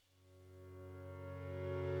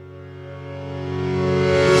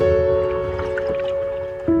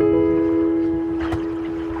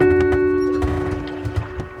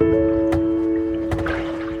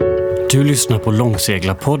Du lyssnar på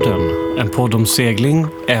Långseglarpodden, en podd om segling,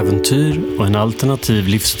 äventyr och en alternativ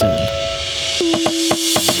livsstil.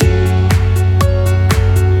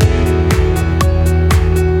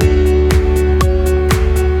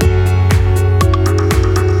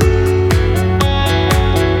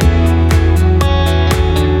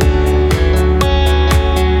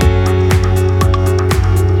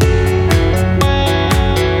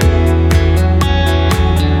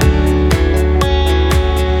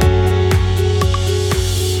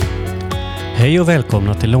 Hej och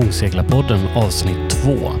välkomna till Långseglarpodden avsnitt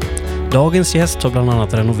 2. Dagens gäst har bland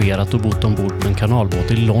annat renoverat och bott ombord på en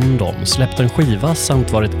kanalbåt i London, släppt en skiva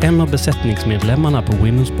samt varit en av besättningsmedlemmarna på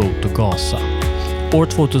Women's Boat och Gaza. År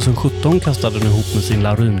 2017 kastade hon ihop med sin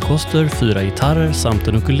Laurinkoster 4 gitarrer samt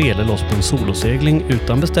en ukulele loss på en solosegling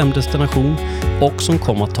utan bestämd destination och som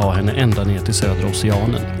kom att ta henne ända ner till södra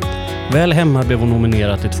oceanen. Väl hemma blev hon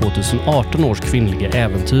nominerad till 2018 års kvinnliga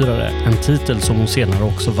äventyrare, en titel som hon senare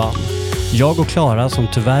också vann. Jag och Klara, som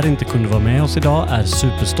tyvärr inte kunde vara med oss idag, är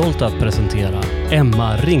superstolta att presentera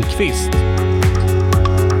Emma Ringqvist.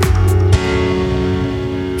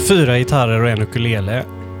 4 gitarrer och en ukulele.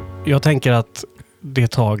 Jag tänker att det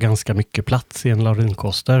tar ganska mycket plats i en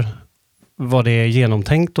Laurinkoster. Var det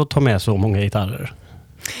genomtänkt att ta med så många gitarrer?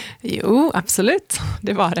 Jo, absolut.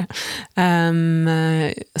 Det var det.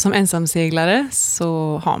 Som ensamseglare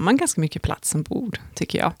så har man ganska mycket plats ombord,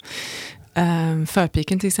 tycker jag.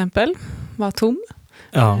 Förpiken till exempel var tom,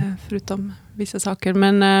 förutom vissa saker.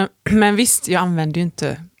 Men visst, jag använde ju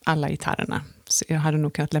inte alla gitarrerna. Så jag hade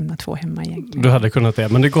nog kunnat lämna 2 hemma egentligen. Du hade kunnat det,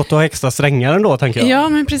 men det är gott att ha extra strängar ändå, tänker jag. Ja,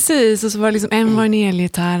 men precis. Och så var det liksom, en var en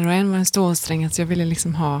elgitarr och en var en stålsträng. Så jag ville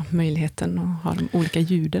liksom ha möjligheten att ha de olika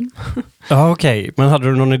ljuden. Ja, okej. Men hade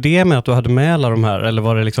du någon idé med att du hade med alla de här? Eller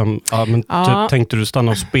var det liksom, typ, tänkte du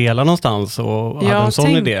stanna och spela någonstans och hade en sån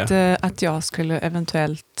idé? Jag tänkte att jag skulle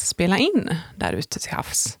eventuellt spela in där ute till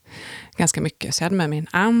havs ganska mycket. Så jag hade med mig en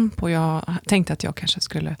amp och jag tänkte att jag kanske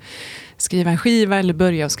skulle skriva en skiva eller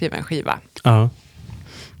börja att skriva en skiva. Ja.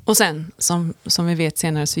 Och sen, som vi vet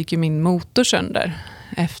senare, så gick ju min motor sönder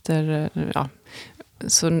efter,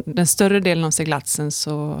 så den större delen av seglatsen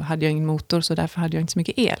så hade jag ingen motor, så därför hade jag inte så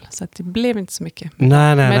mycket el. Så att det blev inte så mycket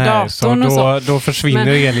med datorn så då försvinner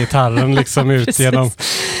elgitarren liksom ut genom.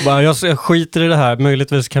 Jag skiter i det här,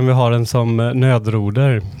 möjligtvis kan vi ha den som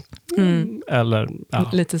nödroder. Eller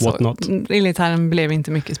lite så. Elgitarren blev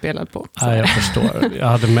inte mycket spelad på. Nej, jag förstår. Jag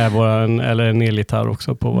hade med en elgitarr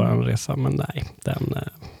också på våran resa, men nej,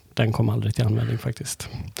 den kom aldrig till användning faktiskt.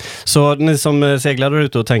 Så ni som seglar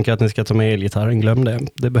ute och tänker att ni ska ta med elgitarren, glöm det.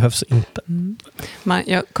 Det behövs inte.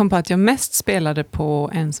 Jag kom på att jag mest spelade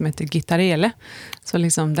på en som heter Gitarele. Så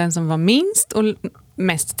liksom den som var minst och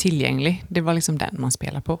mest tillgänglig, det var liksom den man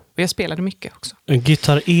spelar på. Och jag spelade mycket också. En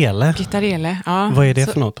gitarele? Gitarele, ja. Vad är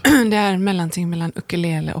det för något? Det är mellanting mellan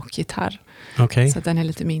ukulele och gitarr. Okej. Så att den är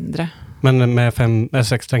lite mindre. Men med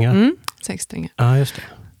 6 strängar? 6 strängar. Ja, just det.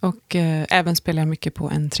 Och även spelar jag mycket på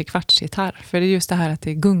en 3/4-gitarr. För det är just det här att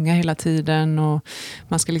det gungar hela tiden och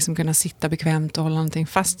man ska liksom kunna sitta bekvämt och hålla någonting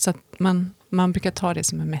fast. Så att man brukar ta det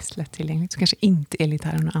som är mest lättillgängligt. Så kanske inte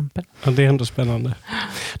elgitarren och ampen. Ja, det är ändå spännande.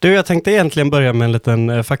 Du, jag tänkte egentligen börja med en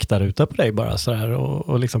liten faktaruta på dig bara så här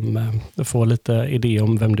och liksom få lite idé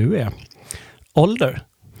om vem du är. Ålder?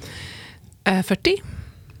 40.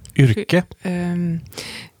 Yrke?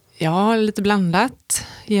 Ja, lite blandat.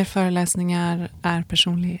 Ger föreläsningar, är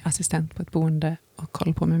personlig assistent på ett boende och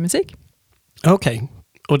kollar på med musik. Okej.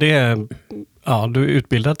 Och det är, du är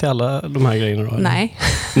utbildad till alla de här grejerna då? Nej.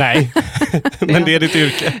 Nej, men det är ditt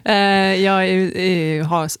yrke? Jag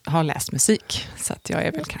har läst musik, så att jag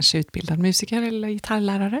är väl kanske utbildad musiker eller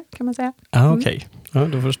gitarrlärare, kan man säga. Okej. Ja,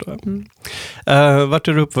 då förstår jag. Vart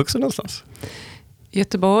är du uppvuxen någonstans?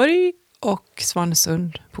 Göteborg och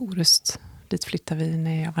Svanesund på Orust. Dit flyttade vi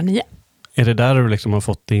när jag var 9. Är det där du liksom har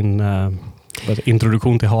fått din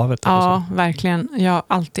introduktion till havet? Ja, verkligen. Jag har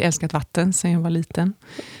alltid älskat vatten sedan jag var liten.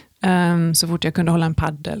 Så fort jag kunde hålla en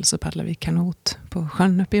paddel så paddlade vi kanot på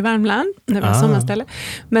sjön uppe i Värmland. Det var sommarställe.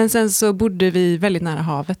 Men sen så bodde vi väldigt nära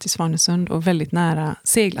havet i Svanesund och väldigt nära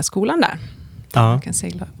seglarskolan där. Man kan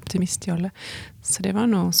segla upp till Mistjolle. Så det var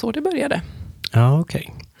nog så det började. Ja,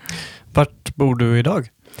 okej. Vart bor du idag?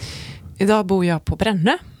 Idag bor jag på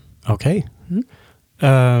Brännö. Okej.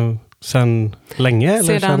 Sen länge?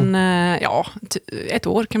 Eller sedan 1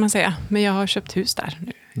 år kan man säga. Men jag har köpt hus där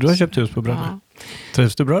nu. Du har köpt hus på Brännö? Ja.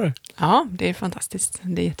 Trivs du bra där? Ja, det är fantastiskt.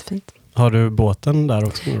 Det är jättefint. Har du båten där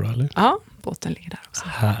också nu, eller? Ja, båten ligger där också.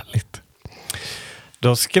 Härligt.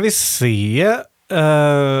 Då ska vi se.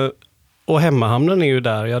 Och hemmahamnen är ju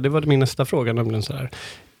där. Ja, det var min nästa fråga nämligen så här.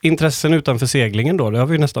 intressen utanför seglingen då? Det har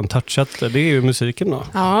vi ju nästan touchat. Det är ju musiken då.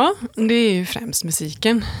 Ja, det är ju främst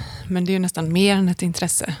musiken. Men det är ju nästan mer än ett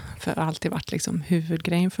intresse. För det har alltid varit liksom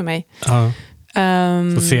huvudgrejen för mig. Ja.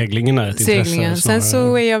 Så seglingen är ett seglingen. intresse? Sen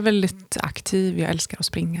så är jag väldigt aktiv. Jag älskar att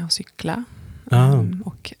springa och cykla.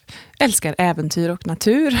 Och älskar äventyr och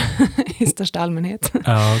natur i största allmänhet.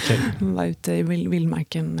 Ja, okej. Vara ute i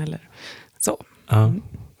vildmarken eller så. Ja,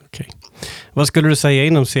 okej. Vad skulle du säga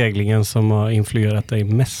inom seglingen som har influerat dig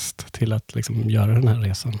mest till att liksom göra den här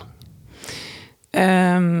resan? Det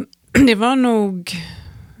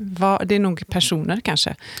är nog personer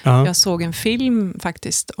kanske. Ja. Jag såg en film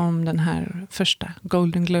faktiskt om den här första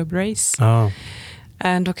Golden Globe Race. Ja.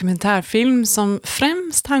 En dokumentärfilm som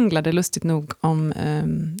främst handlade lustigt nog om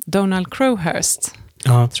Donald Crowhurst,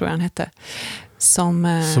 tror jag han hette. Som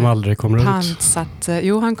aldrig kommer ut.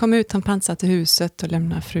 Han kom ut, han pantsatte huset och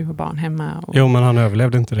lämnade fru och barn hemma. Jo, men han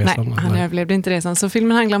överlevde inte resan. Nej, han överlevde inte resan. Så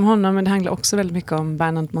filmen handlar om honom, men det handlar också väldigt mycket om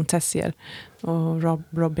Bernard Montessier och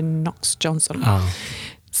Robin Knox Johnson. Ja.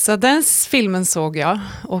 Så den filmen såg jag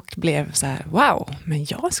och blev så här, wow, men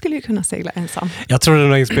jag skulle ju kunna segla ensam. Jag tror den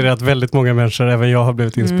har inspirerat väldigt många människor. Även jag har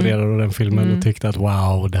blivit inspirerad av den filmen och tyckte att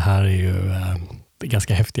wow, det här är ju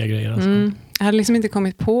ganska häftiga grejer. Alltså. Jag hade liksom inte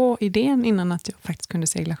kommit på idén innan att jag faktiskt kunde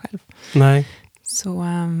segla själv. Nej. Så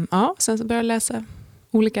sen så började jag läsa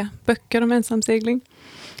olika böcker om ensamsegling.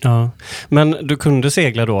 Ja, men du kunde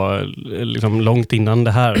segla då liksom långt innan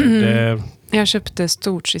det här? Jag köpte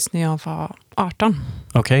stortris när jag var 18.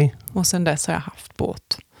 Okej. Och sen dess har jag haft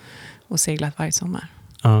båt och seglat varje sommar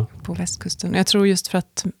på västkusten. Jag tror just för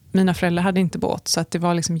att mina föräldrar hade inte båt, så att det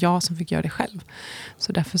var liksom jag som fick göra det själv.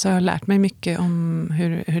 Så därför så har jag lärt mig mycket om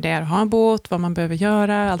hur det är att ha en båt, vad man behöver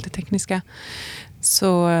göra, allt det tekniska.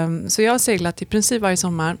 Så jag har seglat i princip varje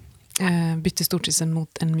sommar. Bytte stortrisen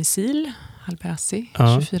mot en missil, Halberassi,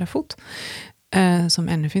 24 fot. Som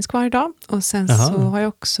ännu finns kvar idag. Och sen så har jag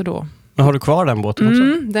också då... Men har du kvar den båten också?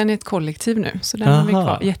 Den är ett kollektiv nu. Så den har vi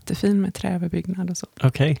kvar. Jättefin med träöverbyggnad och så.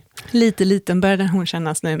 Okej. Lite liten börjar hon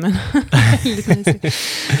kännas nu, men lite mysig.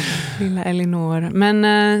 Lilla Elinor.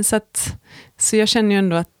 Men så jag känner ju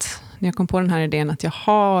ändå att när jag kom på den här idén att jag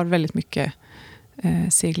har väldigt mycket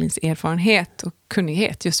seglingserfarenhet och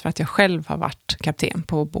kunnighet, just för att jag själv har varit kapten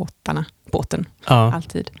på båten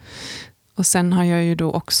alltid. Och sen har jag ju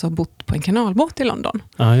då också bott på en kanalbåt i London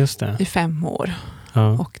just det. i 5 år.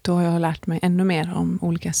 Ja. Och då har jag lärt mig ännu mer om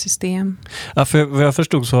olika system. Ja, för vad jag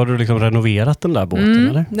förstod så har du liksom renoverat den där båten,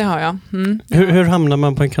 eller? Det har jag. Hur hamnar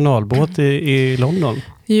man på en kanalbåt i London?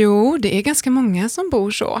 Jo, det är ganska många som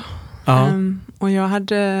bor så. Och jag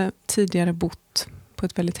hade tidigare bott på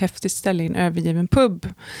ett väldigt häftigt ställe i en övergiven pub.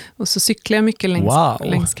 Och så cyklade jag mycket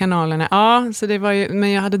längs kanalerna. Ja, så det var ju,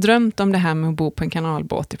 men jag hade drömt om det här med att bo på en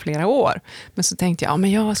kanalbåt i flera år. Men så tänkte jag,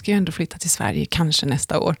 men jag ska ju ändå flytta till Sverige kanske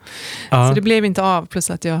nästa år. Så det blev inte av, plus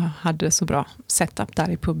att jag hade så bra setup där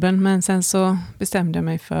i puben. Men sen så bestämde jag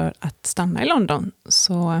mig för att stanna i London.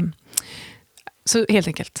 Så helt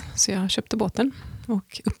enkelt. Så jag köpte båten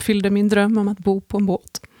och uppfyllde min dröm om att bo på en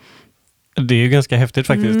båt. Det är ju ganska häftigt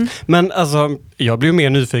faktiskt. Men alltså, jag blir ju mer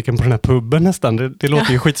nyfiken på den här puben nästan. Det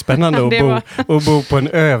låter ju skitspännande att bo på en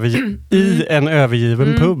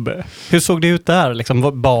övergiven pub. Hur såg det ut där? Liksom,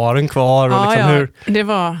 var baren kvar? Och liksom, det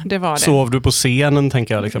var det. Sov du på scenen,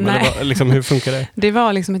 tänker jag? Liksom, eller hur funkar det? Det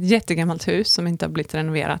var liksom ett jättegammalt hus som inte har blivit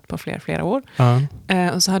renoverat på flera år.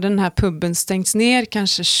 Och så hade den här puben stängts ner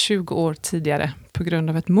kanske 20 år tidigare på grund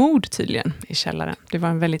av ett mord tydligen i källaren. Det var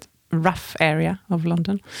en väldigt rough area of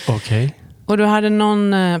London. Okej. Och då hade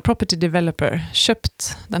någon property developer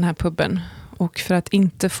köpt den här puben. Och för att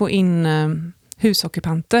inte få in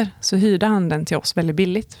husockupanter så hyrde han den till oss väldigt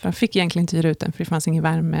billigt. För han fick egentligen inte hyra ut den, för det fanns ingen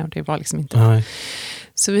värme och det var liksom inte... Nej.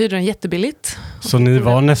 Så vi hyrde den jättebilligt. Så ni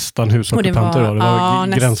var nästan husockupanter då? Det var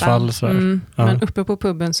gränsfall? Men uppe på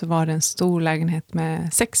puben så var det en stor lägenhet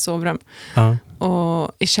med 6 sovrum.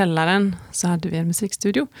 Och i källaren så hade vi en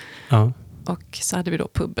musikstudio. Och så hade vi då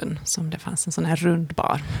puben som det fanns en sån här rund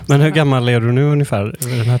bar. Men hur gammal är du nu ungefär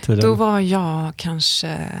vid den här tiden? Då var jag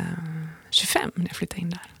kanske 25 när jag flyttade in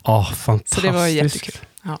där. Fantastiskt. Så det var jättekul.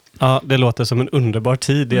 Ja, det låter som en underbar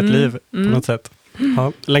tid i ett liv på något sätt.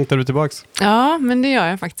 Längtar du tillbaks? Ja, men det gör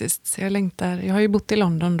jag faktiskt. Jag längtar. Jag har ju bott i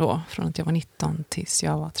London då från att jag var 19 tills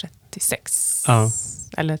jag var 36.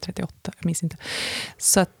 Eller 38, jag minns inte.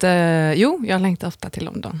 Så att, jag längtar ofta till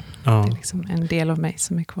London. Det är liksom en del av mig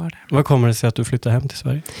som är kvar där. Vad kommer det sig att du flyttar hem till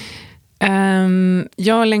Sverige?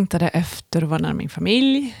 Jag längtade efter att vara nära min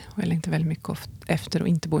familj. Och jag längtade väldigt mycket efter att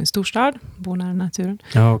inte bo i en storstad. Bo nära naturen.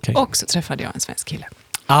 Och så träffade jag en svensk kille.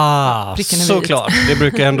 Såklart. Det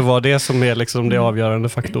brukar ändå vara det som är liksom det avgörande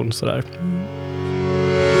faktorn. Sådär.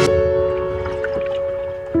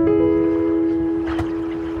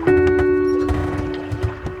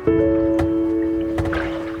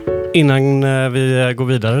 Innan vi går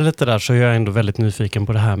vidare lite där så är jag ändå väldigt nyfiken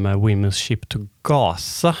på det här med Women's Ship to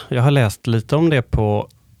Gaza. Jag har läst lite om det på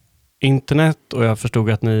internet och jag förstod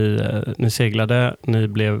att ni seglade, ni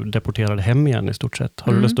blev deporterade hem igen i stort sett.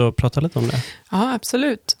 Har du lust att prata lite om det? Ja,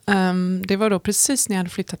 absolut. Det var då precis när jag hade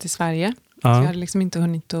flyttat till Sverige. Så jag hade liksom inte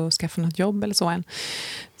hunnit att skaffa något jobb eller så än.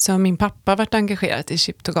 Så min pappa har varit engagerad i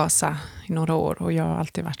Ship to Gaza i några år och jag har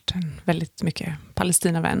alltid varit en väldigt mycket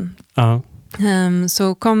Palestinavän. Ja.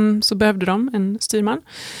 Så behövde de en styrman.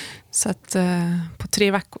 Så att på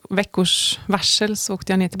 3 veckors varsel så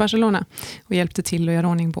åkte jag ner till Barcelona och hjälpte till att göra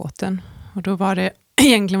ordning båten. Och då var det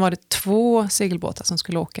egentligen 2 segelbåtar som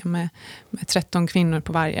skulle åka med 13 kvinnor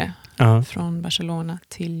på varje. Från Barcelona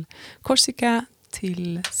till Korsika,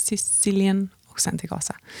 till Sicilien och sen till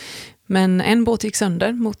Gaza. Men en båt gick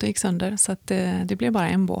sönder, motorn gick sönder, så att det blev bara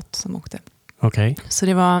en båt som åkte. Okej. Så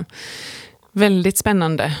det var väldigt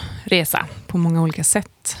spännande resa på många olika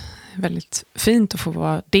sätt. Väldigt fint att få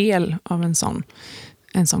vara del av en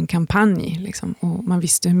sån kampanj. Liksom. Och man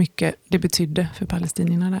visste hur mycket det betydde för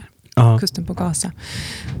palestinierna där. Kusten på Gaza.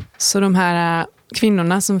 Så de här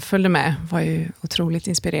kvinnorna som följde med var ju otroligt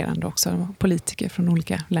inspirerande också. De var politiker från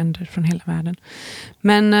olika länder från hela världen.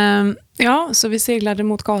 Men så vi seglade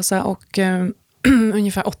mot Gaza och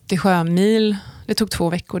ungefär 80 sjömil. Det tog 2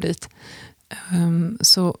 veckor dit.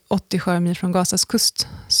 Så 80 sjömil från Gazas kust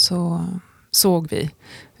så såg vi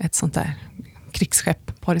ett sånt där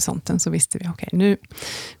krigsskepp på horisonten, så visste vi okej, nu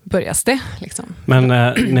börjas det. Liksom.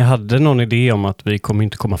 Men ni hade någon idé om att vi kommer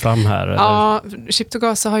inte komma fram här? Eller? Ja, Ship to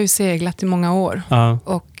Gaza har ju seglat i många år.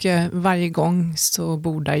 Och varje gång så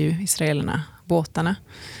bordar ju israelerna båtarna.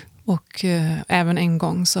 Och även en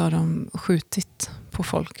gång så har de skjutit på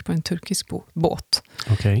folk på en turkisk båt.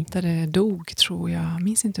 Okay. Där det dog, tror jag.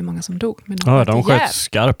 Minns inte hur många som dog. Men de sköt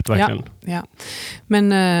skarpt verkligen. Ja.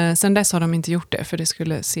 Men sen dess har de inte gjort det, för det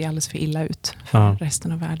skulle se alldeles för illa ut för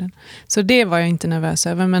resten av världen. Så det var jag inte nervös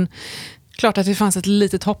över. Men klart att det fanns ett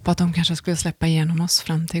litet hopp att de kanske skulle släppa igenom oss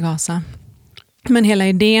fram till Gaza. Men hela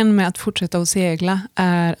idén med att fortsätta att segla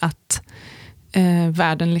är att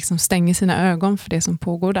världen liksom stänger sina ögon för det som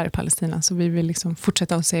pågår där i Palestina. Så vi vill liksom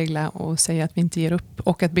fortsätta att segla och säga att vi inte ger upp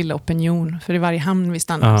och att bilda opinion. För i varje hamn vi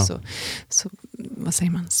stannar så vad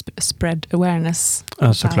säger man? Spread awareness.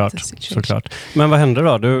 Ja, såklart. Men vad hände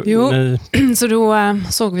då? Så då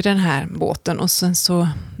såg vi den här båten och sen så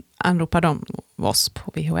anropade de oss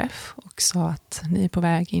på VHF och sa att ni är på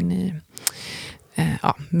väg in i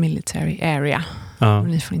military area. Och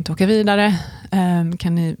ni får inte åka vidare.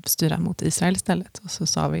 Kan ni styra mot Israel istället? Och så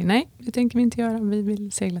sa vi nej, det tänker vi inte göra. Vi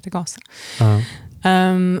vill segla till Gaza.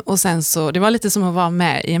 Och sen så, det var lite som att vara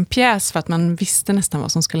med i en pjäs för att man visste nästan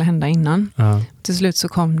vad som skulle hända innan. Till slut så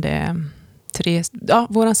kom det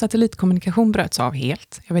våran satellitkommunikation bröts av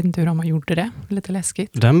helt. Jag vet inte hur de gjorde det. Lite läskigt.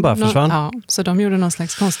 Den bara försvann? Så de gjorde någon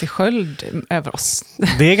slags konstig sköld över oss.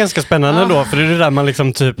 Det är ganska spännande då, för det är det där man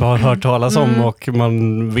liksom typ har hört talas om och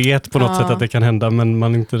man vet på något sätt att det kan hända, men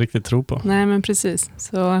man inte riktigt tror på. Nej, men precis.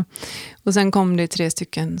 Så, och sen kom det 3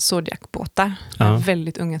 stycken Zodiac-båtar.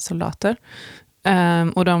 Väldigt unga soldater.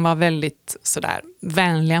 Och de var väldigt sådär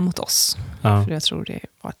vänliga mot oss. För jag tror det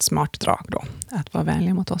var ett smart drag då, att vara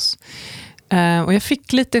vänliga mot oss. Och jag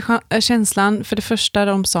fick lite känslan, för det första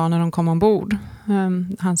de sa när de kom ombord,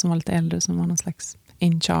 han som var lite äldre, som var någon slags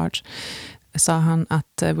in charge, sa han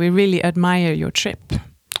att we really admire your trip.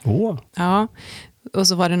 Ja. Och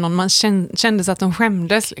så var det någon, man kändes att de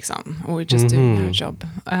skämdes liksom. Och just doing our job.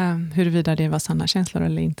 Huruvida det var sanna känslor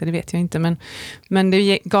eller inte, det vet jag inte. Men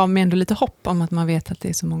det gav mig ändå lite hopp om att man vet att det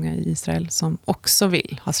är så många i Israel som också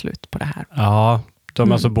vill ha slut på det här. Ja,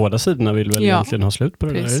 alltså båda sidorna vill väl egentligen ha slut på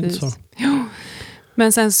det där. Så. Ja.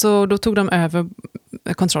 Men sen så då tog de över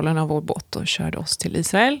kontrollen av vår båt och körde oss till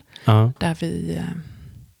Israel. Där vi...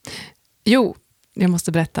 jag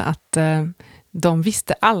måste berätta att de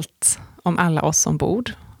visste allt om alla oss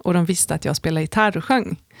ombord. Och de visste att jag spelade gitarr och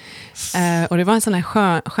sjöng. Och det var en sån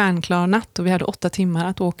här stjärnklar natt och vi hade 8 timmar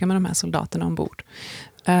att åka med de här soldaterna ombord.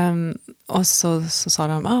 Och så sa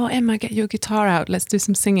de, Emma, get your guitar out, let's do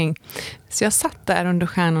some singing. Så jag satt där under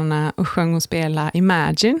stjärnorna och sjöng och spelade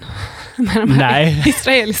Imagine med de här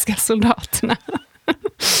israeliska soldaterna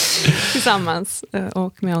tillsammans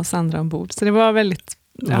och med oss andra ombord. Så det var väldigt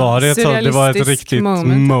det var ett riktigt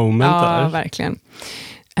moment där. Ja, verkligen.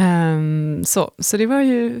 Så det var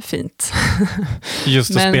ju fint.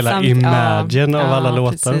 Just att spela Imagine av alla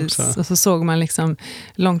låtar precis. Också. Och så såg man liksom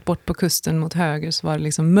långt bort på kusten mot höger så var det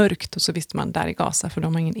liksom mörkt och så visste man där i Gaza för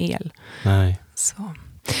de har ingen el. Nej.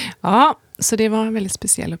 Så det var en väldigt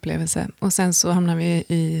speciell upplevelse. Och sen så hamnade vi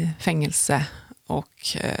i fängelse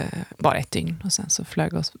och bara 1 dygn. Och sen så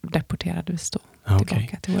flög och deporterades då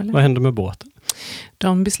tillbaka till Ullared. Vad hände med båten?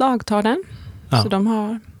 De beslagtar den. Så de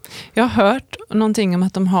har... Jag har hört någonting om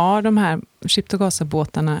att de har de här Ship to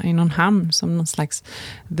Gaza-båtarna i någon hamn som någon slags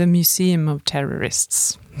The Museum of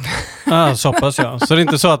Terrorists. Så hoppas jag. Så det är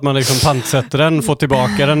inte så att man liksom pantsätter den, får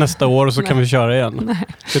tillbaka den nästa år och så kan vi köra igen. Nej.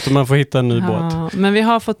 Utan man får hitta en ny båt. Men vi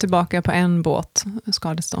har fått tillbaka på en båt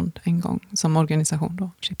skadestånd en gång som organisation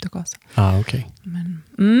då, Ship to Gaza. Okej.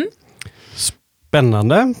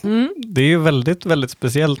 Spännande. Det är ju väldigt, väldigt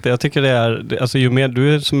speciellt. Jag tycker det är, alltså ju mer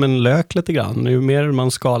du är som en lök lite grann, ju mer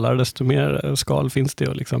man skalar desto mer skal finns det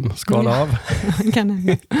att liksom skala av.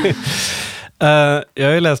 Jag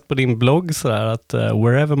har ju läst på din blogg sådär att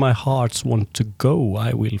wherever my hearts want to go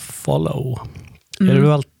I will follow. Är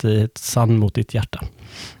du alltid sann mot ditt hjärta?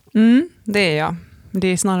 Det är jag. Det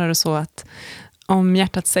är snarare så att om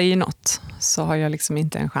hjärtat säger något så har jag liksom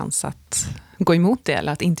inte en chans att gå emot det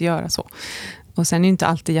eller att inte göra så. Och sen är inte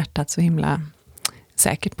alltid hjärtat så himla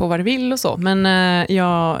säkert på vad det vill och så. Men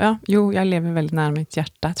jag lever väldigt nära mitt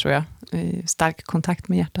hjärta tror jag. I stark kontakt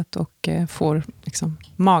med hjärtat och får liksom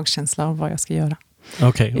magkänsla av vad jag ska göra.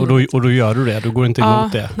 Okej, och då gör du det? Du går inte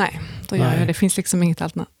emot det? Nej, då gör jag det. Det finns liksom inget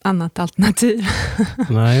annat alternativ.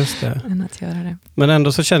 Nej, just det. än att göra det. Men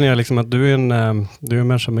ändå så känner jag liksom att du är en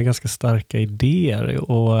människa med ganska starka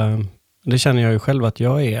idéer. Och det känner jag ju själv att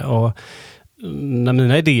jag är. Och när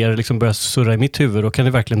mina idéer liksom börjar surra i mitt huvud, då kan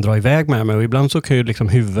det verkligen dra iväg med mig. Och ibland så kan ju liksom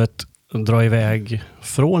huvudet dra iväg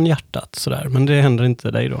från hjärtat. Sådär. Men det händer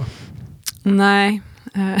inte dig då? Nej,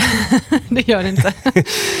 det gör det inte.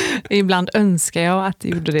 Ibland önskar jag att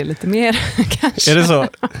jag gjorde det lite mer. Kanske. Är det så?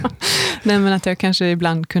 Nej, men att jag kanske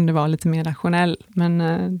ibland kunde vara lite mer rationell. Men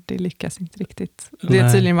det lyckas inte riktigt. Det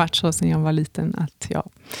har tydligen varit så sedan jag var liten att jag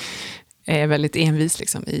är väldigt envis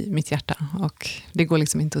liksom, i mitt hjärta. Och det går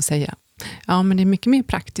liksom inte att säga ja, men det är mycket mer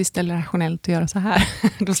praktiskt eller rationellt att göra så här.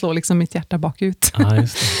 Då slår liksom mitt hjärta bakut.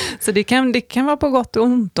 Just det. Så det kan vara på gott och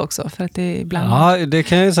ont också. För att det är ibland... Ja, det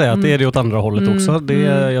kan jag säga att det är det åt andra hållet också.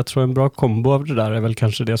 Jag tror en bra kombo av det där är väl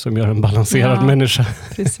kanske det som gör en balanserad människa.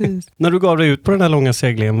 Precis. När du gav dig ut på den här långa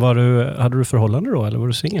seglingen, hade du förhållande då eller var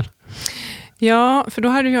du singel? Ja, för då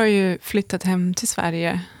hade jag ju flyttat hem till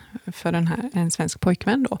Sverige för en svensk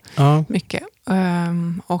pojkvän då. Ja. Mycket.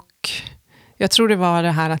 Och jag tror det var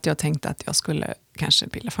det här att jag tänkte att jag skulle kanske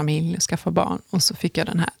bilda familj och skaffa barn. Och så fick jag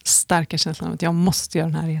den här starka känslan av att jag måste göra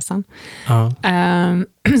den här resan. Ja.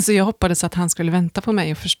 Så jag hoppades att han skulle vänta på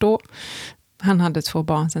mig och förstå. Han hade 2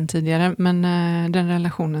 barn sedan tidigare, men den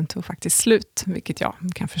relationen tog faktiskt slut, vilket jag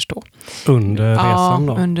kan förstå. Under resan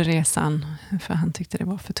då? Ja, under resan. För han tyckte det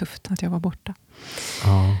var för tufft att jag var borta.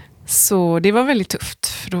 Ja. Så det var väldigt tufft,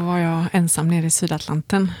 för då var jag ensam nere i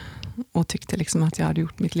Sydatlanten. Och tyckte liksom att jag hade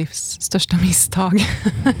gjort mitt livs största misstag.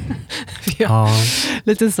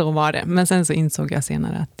 Lite så var det. Men sen så insåg jag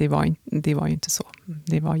senare att det var ju inte så.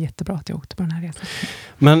 Det var jättebra att jag åkte på den här resan.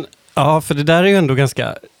 Men ja, för det där är ju ändå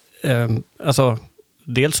ganska... alltså,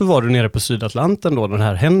 dels så var du nere på Sydatlanten då, den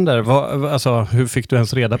här händer. Hur fick du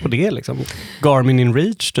ens reda på det? Liksom? Garmin in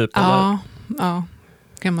reach typ? Ja,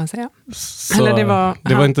 kan man säga. Så eller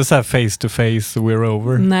det var inte så här face to face, we're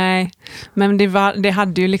over. Nej, men det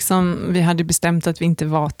hade ju liksom, vi hade bestämt att vi inte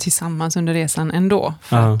var tillsammans under resan ändå,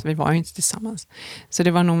 för att vi var ju inte tillsammans. Så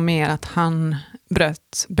det var nog mer att han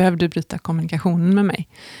behövde bryta kommunikationen med mig.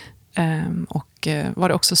 Och var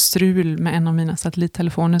det också strul med en av mina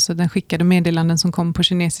satellittelefoner, så den skickade meddelanden som kom på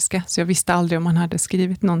kinesiska, så jag visste aldrig om han hade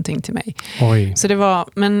skrivit någonting till mig. Oj. Så det var,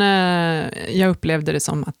 men jag upplevde det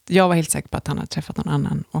som att jag var helt säker på att han hade träffat någon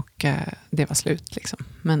annan och det var slut liksom.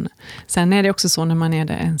 Men sen är det också så när man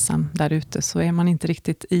är ensam där ute, så är man inte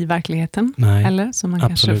riktigt i verkligheten. Nej, eller så man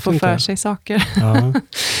kanske får för sig saker.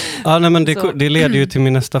 Nej, men det leder ju till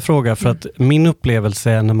min nästa fråga, för att min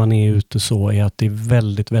upplevelse när man är ute så är att det är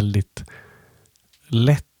väldigt, väldigt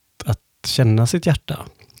lätt att känna sitt hjärta.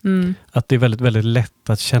 Att det är väldigt, väldigt lätt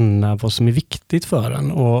att känna vad som är viktigt för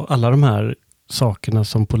en. Och alla de här sakerna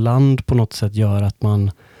som på land på något sätt gör att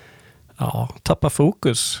man tappar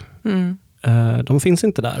fokus. De finns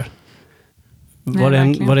inte där.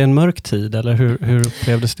 Var det en mörk tid eller hur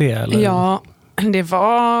upplevdes det? Eller? Ja, det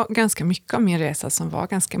var ganska mycket av min resa som var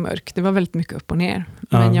ganska mörk. Det var väldigt mycket upp och ner.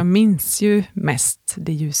 Men jag minns ju mest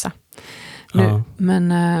det ljusa. Nu.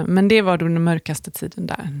 Men det var då den mörkaste tiden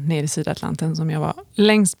där nere i Sydatlanten, som jag var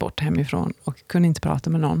längst bort hemifrån och kunde inte prata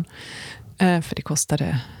med någon. För det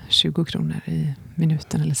kostade 20 kronor i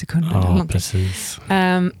minuten eller sekunden. eller någonting. Precis.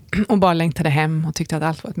 Och bara längtade hem och tyckte att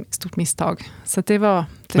allt var ett stort misstag. Så det var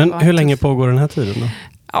Men hur länge pågår den här tiden då?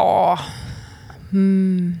 Ja,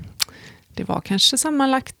 Det var kanske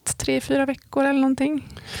sammanlagt 3-4 veckor eller någonting.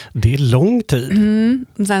 Det är lång tid.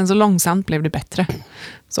 Sen så långsamt blev det bättre.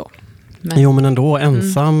 Så. Jo, men ändå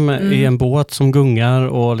ensam i en båt som gungar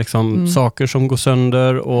och liksom saker som går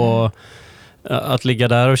sönder och att ligga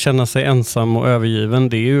där och känna sig ensam och övergiven,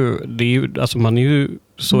 det är ju alltså man är ju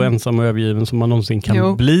så ensam och övergiven som man någonsin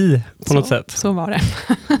kan bli på något sätt. Så var det.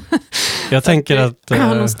 Jag tänker att det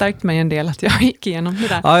har nog stärkt mig en del att jag gick igenom det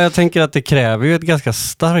där. Ja, jag tänker att det kräver ju ett ganska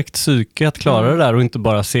starkt psyke att klara det där och inte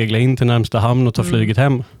bara segla in till närmsta hamn och ta flyget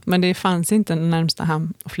hem. Men det fanns inte en närmsta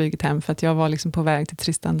hamn och flyget hem för att jag var liksom på väg till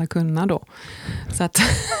Tristan da Cunha då. Så att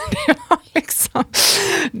det var liksom,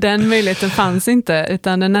 den möjligheten fanns inte,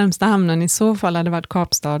 utan den närmsta hamnen i så fall hade varit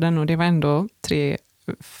Kapstaden och det var ändå 3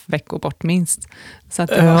 veckor bort minst. Så att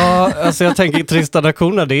det var... Ja, alltså jag tänker Tristan da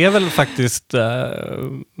Cunha, det är väl faktiskt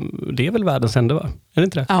det är väl världens ände, va? Är det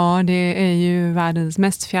inte det? Ja, det är ju världens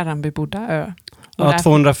mest fjärranbebodda ö. Ja,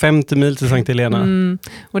 250 mil till Sankt Helena.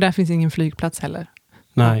 Och där finns ingen flygplats heller.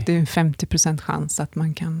 Nej. Och det är 50% chans att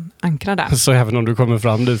man kan ankra där. Så även om du kommer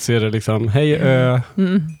fram dit så är det liksom, hej ö.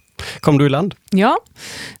 Kom du i land? Ja,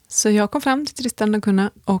 så jag kom fram till Tristan da Cunha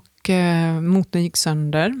och motorn gick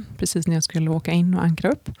sönder precis när jag skulle åka in och ankra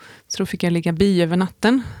upp. Så då fick jag ligga bi över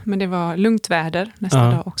natten, men det var lugnt väder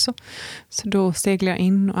nästa dag också. Så då steglade jag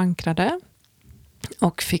in och ankrade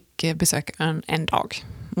och fick besöka en dag.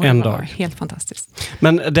 Och det var helt fantastiskt.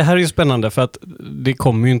 Men det här är ju spännande för att det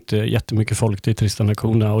kommer ju inte jättemycket folk till Tristan da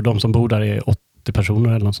Cunha och de som bor där är 80 personer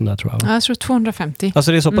eller något sånt där, tror jag. Ja, jag tror 250.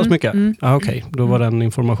 Alltså det är så pass mycket? Ja, okej. Då var den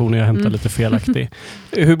informationen jag hämtade lite felaktig.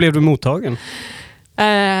 Hur blev du mottagen?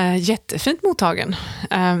 Jättefint mottagen.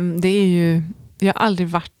 Det är ju, jag har aldrig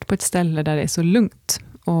varit på ett ställe där det är så lugnt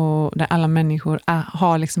och där alla människor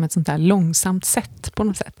har liksom ett sånt där långsamt sätt på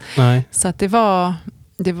något sätt. Nej. Så att det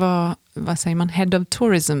var vad säger man, head of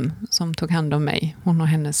tourism som tog hand om mig. Hon och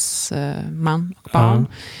hennes man och barn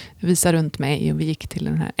visade runt mig och vi gick till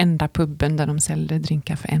den här enda puben där de sålde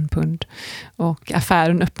drinkar för 1 pund. Och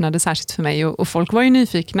affären öppnade särskilt för mig och folk var ju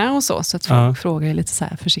nyfikna och så att folk frågade lite så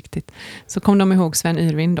här försiktigt. Så kom de ihåg Sven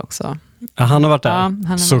Yrvind också. Ja, han har varit där, han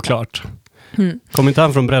har såklart. Kom inte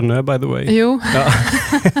han från Brännö, by the way? Jo,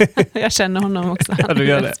 jag känner honom också. Han du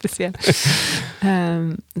gör är det. Speciell.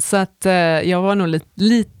 Så att jag var nog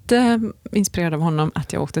lite inspirerad av honom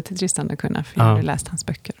att jag åkte till Tristan da Cunha för jag hade läst hans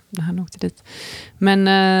böcker när han åkte dit.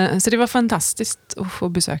 Men så det var fantastiskt att få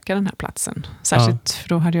besöka den här platsen. Särskilt för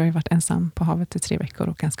då hade jag ju varit ensam på havet i 3 veckor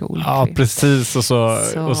och ganska olycklig. Ja, precis. Och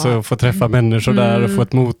så få träffa människor där och få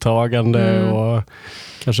ett mottagande och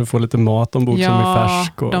kanske få lite mat ombord som är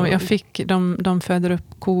färsk. Och... De föder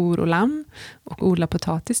upp kor och lamm och odlar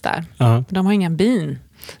potatis där. Ja. De har inga bin.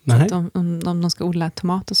 Nej. Så att om de ska odla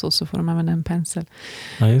tomat och så får de använda en pensel.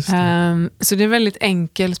 Ja, just det. Så det är väldigt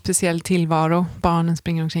enkel, speciell tillvaro. Barnen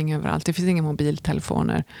springer omkring överallt. Det finns inga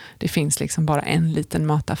mobiltelefoner. Det finns liksom bara en liten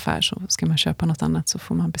mataffär. Så ska man köpa något annat så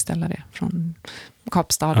får man beställa det från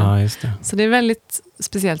Kapstaden. Ja, just det. Så det är ett väldigt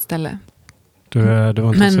speciellt ställe. Du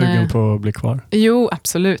var inte sugen på att bli kvar? Jo,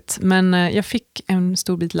 absolut. Men jag fick en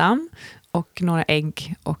stor bit lamm och några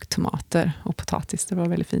ägg och tomater och potatis. Det var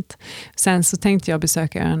väldigt fint. Sen så tänkte jag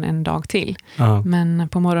besöka ön en dag till. Ja. Men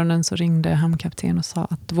på morgonen så ringde hamnkapten och sa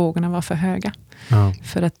att vågorna var för höga. Ja.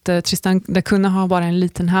 För att Tristan da Cunha har bara en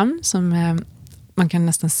liten hamn som man kan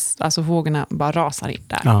nästan, alltså vågorna bara rasar in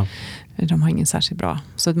där. Ja. De har ingen särskilt bra.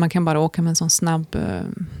 Så att man kan bara åka med en sån snabb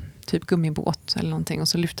typ gummibåt eller någonting och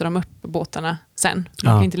så lyfter de upp båtarna sen.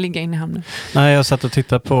 Man kan inte ligga in i hamnen. Nej, jag satt och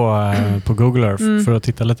tittade på Google Earth för att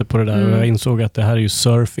titta lite på det där och jag insåg att det här är ju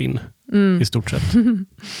surfing i stort sett.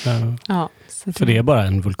 För det är bara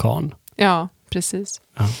en vulkan. Ja, precis.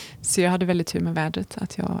 Ja. Så jag hade väldigt tur med vädret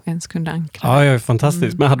att jag ens kunde ankra. Ja,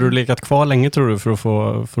 fantastiskt. Men hade du legat kvar länge tror du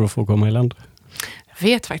för att få komma i land? Jag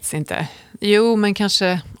vet faktiskt inte. Jo, men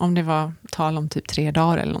kanske om det var tal om typ 3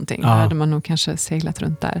 dagar eller någonting. Då hade man nog kanske seglat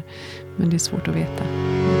runt där. Men det är svårt att veta.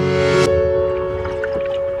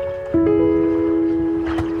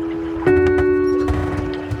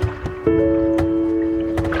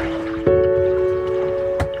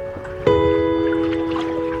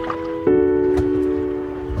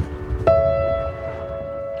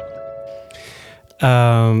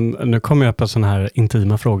 Nu kommer jag på såna här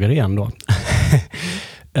intima frågor igen då.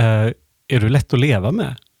 Är du lätt att leva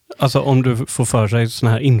med? Alltså om du får för sig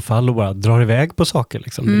såna här infall och bara drar iväg på saker.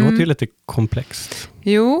 Liksom. Det låter ju lite komplext.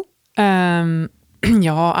 Jo,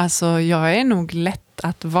 ja alltså jag är nog lätt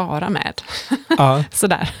att vara med. Ja.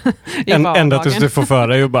 Sådär. Ända tills du får för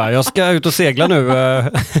dig och bara, jag ska ut och segla nu.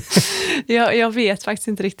 Jag vet faktiskt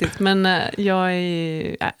inte riktigt, men jag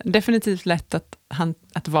är definitivt lätt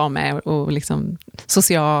att vara med och liksom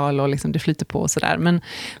social och liksom det flyter på och sådär.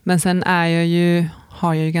 Men sen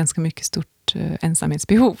har jag ju ganska mycket stort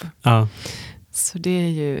ensamhetsbehov. Ja. Så det är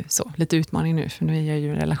ju lite utmaning nu, för nu är jag ju i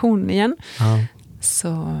en relation igen. Ja.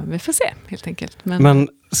 Så vi får se helt enkelt. Men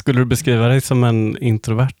skulle du beskriva dig som en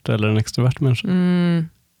introvert eller en extrovert människa?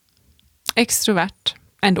 Extrovert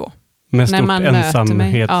ändå. Med stort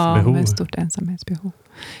ensamhetsbehov? Ja, med stort ensamhetsbehov.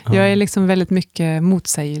 Ja. Jag är liksom väldigt mycket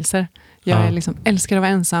motsägelser. Jag är liksom, älskar att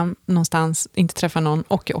vara ensam någonstans, inte träffa någon,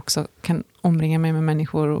 och jag också kan omringa mig med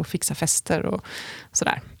människor och fixa fester och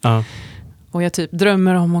sådär. Ja. Och jag typ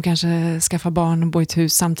drömmer om att kanske skaffa barn och bo i ett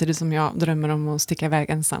hus samtidigt som jag drömmer om att sticka iväg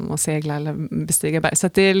ensam och segla eller bestiga berg. Så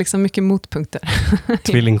att det är liksom mycket motpunkter.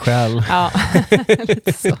 Tvillingsjäl. Ja,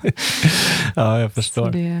 lite så. Ja, jag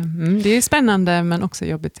förstår. Det är spännande men också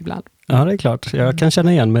jobbigt ibland. Ja, det är klart. Jag kan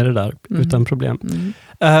känna igen mig i det där utan problem.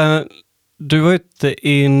 Du var ute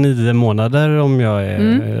i 9 månader om jag är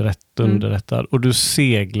rätt underrättad. Och du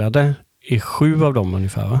seglade i 7 av dem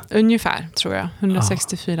ungefär, va? Ungefär, tror jag.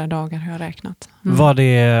 164 dagar har jag räknat. Var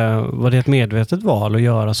det ett medvetet val att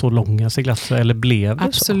göra så långa seglatser, eller blev det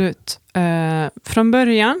Absolut. Från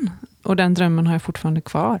början, och den drömmen har jag fortfarande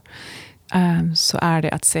kvar, så är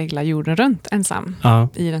det att segla jorden runt ensam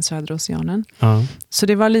i den södra oceanen. Så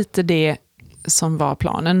det var lite det som var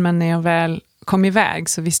planen, men när jag väl kom iväg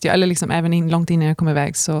så visste jag, eller liksom även långt innan jag kom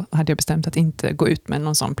iväg så hade jag bestämt att inte gå ut med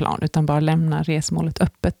någon sån plan, utan bara lämna resmålet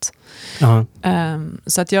öppet.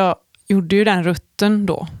 Så att jag gjorde ju den rutten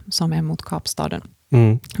då som är mot Kapstaden.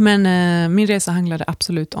 Men min resa handlade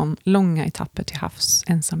absolut om långa etapper till havs,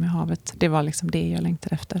 ensam i havet. Det var liksom det jag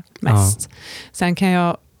längtade efter mest. Sen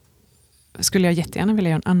skulle jag jättegärna vilja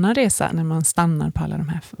göra en annan resa när man stannar på alla de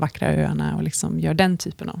här vackra öarna och liksom gör den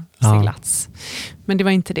typen av seglats. Men det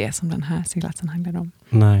var inte det som den här seglatsen handlade om.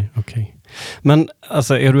 Nej, okej. Men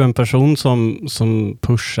alltså, är du en person som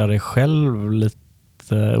pushar dig själv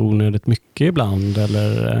lite onödigt mycket ibland,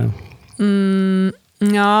 eller?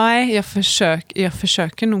 Nej, jag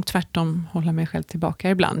försöker nog tvärtom hålla mig själv tillbaka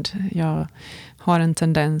ibland. Jag har en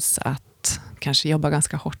tendens att kanske jobba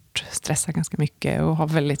ganska hårt, stressa ganska mycket och ha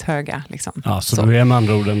väldigt höga liksom. Ja, så du är med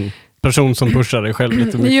andra ord en person som pushar dig själv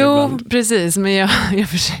lite mycket ibland. Jo, precis, men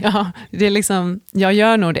det är liksom, jag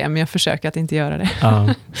gör nog det, men jag försöker att inte göra det.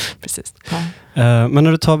 Precis. Men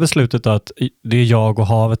när du tar beslutet att det är jag och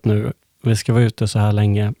havet nu, vi ska vara ute så här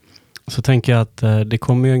länge, så tänker jag att det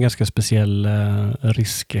kommer ju en ganska speciell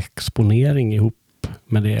riskexponering ihop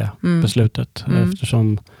med det beslutet,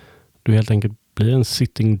 eftersom du helt enkelt blir en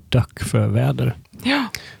sitting duck för väder. Ja.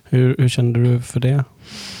 Hur kände du för det?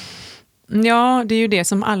 Ja, det är ju det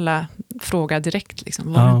som alla frågar direkt.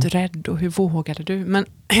 Liksom. Var du inte rädd och hur vågade du? Men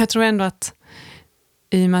jag tror ändå att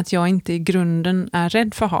i och med att jag inte i grunden är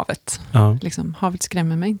rädd för havet. Liksom, havet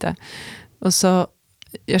skrämmer mig inte. Och så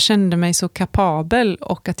jag kände mig så kapabel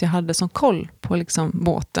och att jag hade sån koll på liksom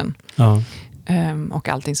båten. Och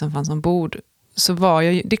allting som fanns ombord. Så var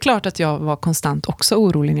det är klart att jag var konstant också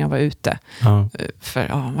orolig när jag var ute.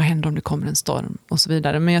 För vad händer om det kommer en storm och så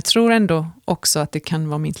vidare. Men jag tror ändå också att det kan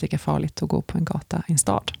vara minst lika farligt att gå på en gata i en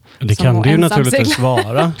stad. Det kan det ju naturligtvis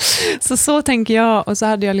vara. så tänker jag. Och så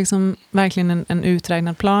hade jag liksom verkligen en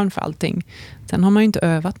uträknad plan för allting. Sen har man ju inte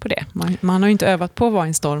övat på det. Man har ju inte övat på att vara i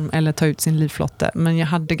en storm eller ta ut sin livflotte. Men jag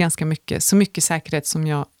hade ganska så mycket säkerhet som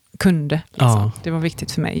jag kunde. Liksom. Det var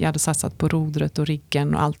viktigt för mig. Jag hade satsat på rodret och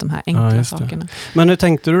riggen och allt de här enkla sakerna. Men hur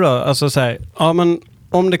tänkte du då? Alltså så här, men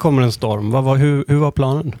om det kommer en storm, hur var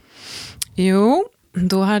planen? Jo,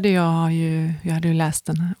 då hade jag hade ju läst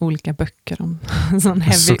olika böcker om sån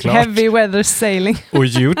heavy weather sailing. Och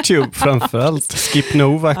YouTube framförallt. Skip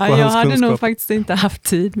Novak och hans kunskap. Jag hade nog faktiskt inte haft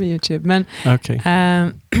tid med YouTube. Men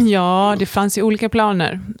det fanns ju olika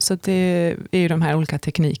planer. Så det är ju de här olika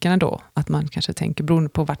teknikerna då. Att man kanske tänker beroende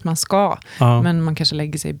på vart man ska. Men man kanske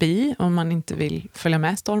lägger sig bi om man inte vill följa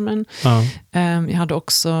med stormen. Jag hade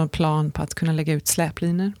också plan på att kunna lägga ut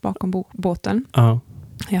släplinor bakom båten.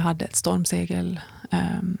 Jag hade ett stormsegel.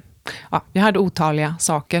 Jag hade otaliga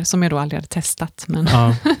saker som jag då aldrig hade testat. Men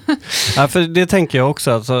för det tänker jag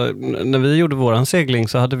också. Alltså, när vi gjorde våran segling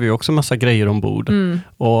så hade vi också massa grejer ombord.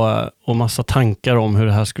 Och massa tankar om hur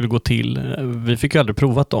det här skulle gå till. Vi fick ju aldrig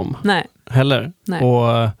provat dem. Nej. Heller. Nej.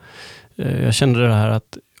 Och jag kände det här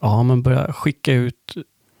att man börjar skicka ut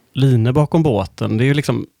linor bakom båten. Det är ju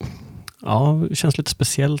liksom... det känns lite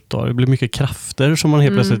speciellt då. Det blir mycket krafter som man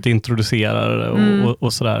helt plötsligt introducerar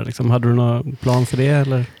och sådär. Liksom, hade du någon plan för det,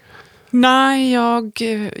 eller? Nej,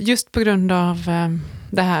 just på grund av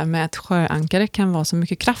det här med att sjöankare kan vara så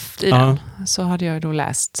mycket kraft i den, så hade jag då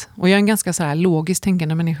läst. Och jag är en ganska så här logiskt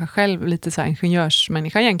tänkande människa själv, lite så här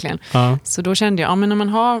ingenjörsmänniska egentligen. Så då kände jag, men när man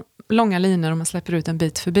har långa linor och man släpper ut en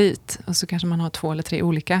bit för bit. Och så kanske man har 2 eller 3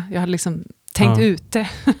 olika. Jag hade liksom tänkt ut det.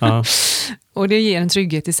 Ja. Och det ger en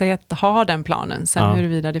trygghet i sig att ha den planen. Sen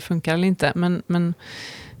huruvida det funkar eller inte. Men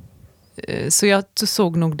så jag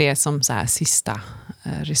såg nog det som så här sista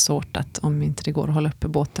resort. Att om inte det går att hålla uppe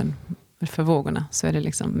båten för vågorna så är det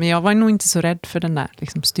liksom. Men jag var nog inte så rädd för den där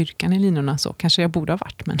liksom styrkan i linorna. Så kanske jag borde ha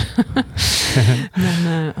varit.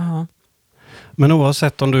 Ja. Men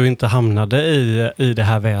oavsett om du inte hamnade i det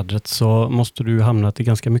här vädret så måste du hamnat i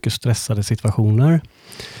ganska mycket stressade situationer.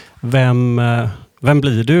 Vem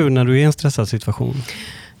blir du när du är i en stressad situation?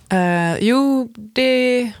 Jo,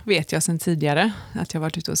 det vet jag sedan tidigare. Att jag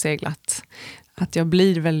varit ute och seglat. Att jag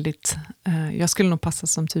blir väldigt... jag skulle nog passa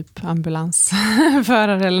som typ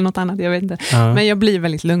ambulansförare eller något annat, jag vet inte. Ja. Men jag blir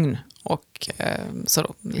väldigt lugn och så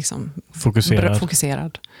då, liksom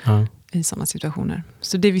fokuserad i sådana situationer.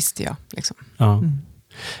 Så det visste jag. Liksom. Ja. Mm.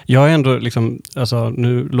 Jag är ändå liksom... Alltså,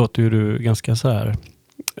 nu låter ju du ganska så här...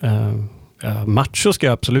 macho ska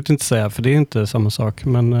jag absolut inte säga, för det är inte samma sak,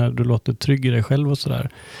 men du låter trygg i dig själv och sådär.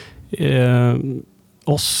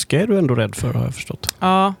 Oskar är du ändå rädd för, har jag förstått.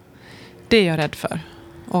 Ja, det är jag rädd för.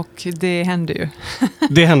 Och det hände ju.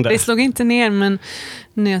 Det hände? Det slog inte ner, men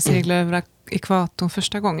när jag seglade över ekvatorn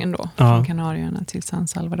första gången då, från Kanarieöarna till San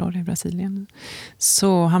Salvador i Brasilien,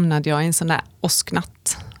 så hamnade jag i en sån där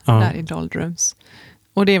åsknatt där i Doldrums.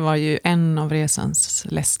 Och det var ju en av resans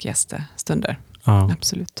läskigaste stunder. Ja.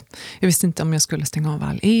 Absolut. Jag visste inte om jag skulle stänga av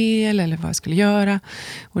all el eller vad jag skulle göra.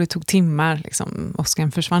 Och det tog timmar. Liksom.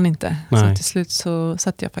 Åskan försvann inte. Nej. Så till slut så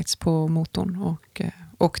satte jag faktiskt på motorn och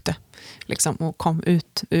åkte. Liksom, och kom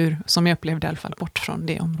ut ur, som jag upplevde i alla fall, bort från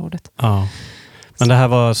det området. Ja. Men det här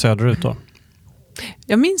var söderut då?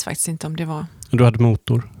 Jag minns faktiskt inte om det var... Du hade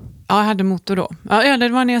motor? Ja, jag hade motor då. Ja, det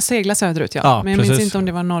var när jag seglade söderut, ja. Men jag minns inte om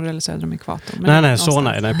det var norr eller söder om ekvatorn.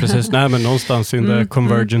 Nej, precis. Nej, men någonstans in the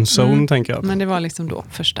convergence zone, tänker jag. Men det var liksom då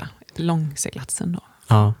första långseglatsen då.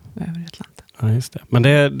 Ja. Över Atlanten. Ja, just det. Men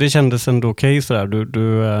det kändes ändå okej sådär.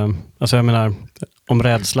 Alltså jag menar, om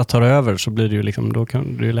rädsla tar över så blir det ju liksom, då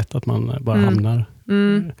kan det ju lätt att man bara hamnar.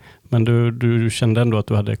 Mm. Men du kände ändå att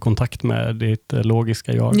du hade kontakt med ditt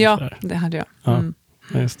logiska jag? Ja, sådär. Det hade jag. Ja,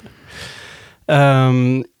 just det.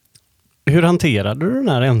 Hur hanterade du den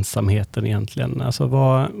här ensamheten egentligen? Alltså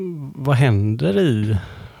vad händer i...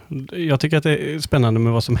 Jag tycker att det är spännande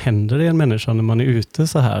med vad som händer i en människa när man är ute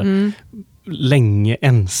så här länge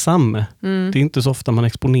ensam. Det är inte så ofta man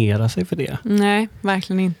exponerar sig för det. Nej,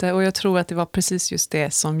 verkligen inte. Och jag tror att det var precis just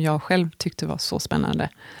det som jag själv tyckte var så spännande.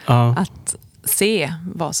 Ja. Att se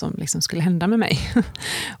vad som liksom skulle hända med mig.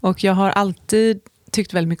 Och jag har alltid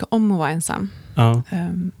tyckt väldigt mycket om att vara ensam. Ja.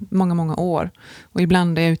 Många år. Och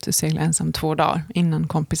ibland är jag ute och seglar ensam 2 dagar innan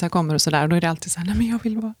kompisar kommer och sådär. Då är det alltid så här, nej men jag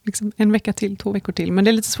vill vara liksom 1 vecka till, 2 veckor till. Men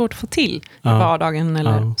det är lite svårt att få till i vardagen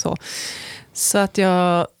eller så. Så att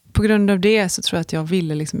jag, på grund av det så tror jag att jag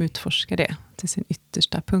ville liksom utforska det till sin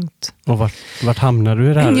yttersta punkt. Och vart hamnar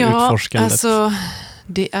du i det här utforskandet? Alltså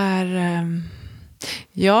det är...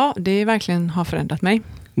 det verkligen har förändrat mig.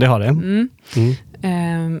 Det har det?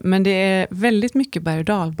 Men det är väldigt mycket berg- och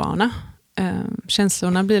dalbana.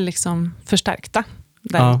 Känslorna blir liksom förstärkta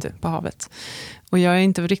där ute på havet. Och jag är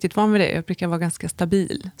inte riktigt van vid det. Jag brukar vara ganska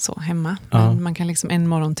stabil så hemma. Men man kan liksom en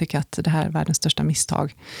morgon tycka att det här är världens största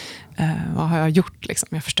misstag. Vad har jag gjort? Liksom?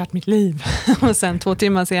 Jag har förstört mitt liv. Och sen 2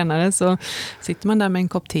 timmar senare så sitter man där med en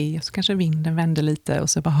kopp te och så kanske vinden vänder lite och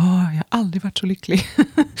så bara, jag har aldrig varit så lycklig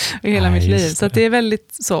i hela mitt liv. Så att det är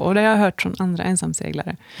väldigt så. Och det har jag hört från andra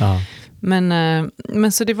ensamseglare. Ja.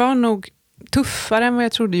 Men så det var nog tuffare än vad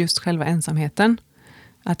jag trodde, just själva ensamheten.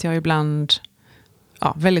 Att jag ibland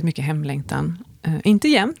väldigt mycket hemlängtan. Inte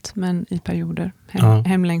jämt, men i perioder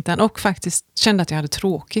hemlängtan. Och faktiskt kände att jag hade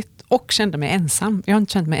tråkigt. Och kände mig ensam. Jag har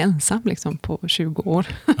inte känt mig ensam liksom, på 20 år.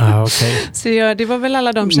 Okay. Så det var väl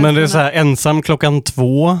alla de känslorna. Men det är så här, ensam klockan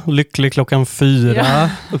 2, lycklig klockan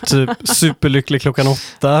 4, typ superlycklig klockan 8.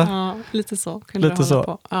 Ja, lite så kunde lite det hålla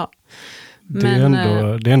på. Ja. Det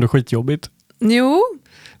är ändå skitjobbigt. Jo,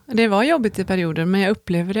 det var jobbigt i perioder, men jag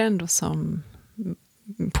upplever det ändå som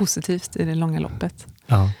positivt i det långa loppet.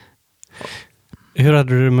 Ja. Hur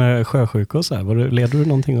hade du med sjösjuka och så här? Leder du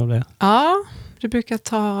någonting av det? Ja, det brukar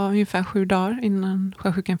ta ungefär 7 dagar innan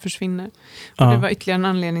sjösjukan försvinner. Och det var ytterligare en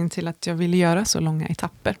anledning till att jag ville göra så långa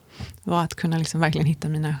etapper. Var att kunna liksom verkligen hitta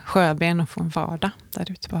mina sjöben och få en vardag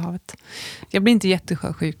där ute på havet. Jag blir inte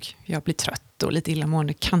jättesjösjuk. Jag blir trött och lite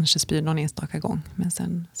illamående. Kanske spyr någon enstaka gång. Men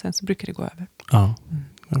sen så brukar det gå över. Ja,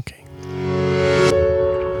 okej.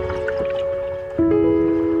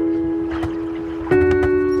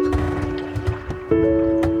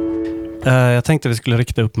 Jag tänkte vi skulle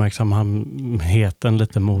rikta uppmärksamheten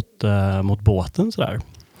lite mot båten sådär.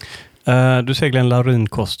 Du seglar en Laurin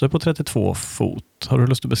Coster på 32 fot. Har du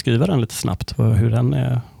lust att beskriva den lite snabbt? Hur den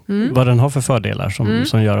är, vad den har för fördelar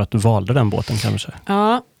som gör att du valde den båten kanske?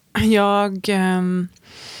 Ja, jag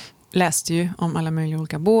läste ju om alla möjliga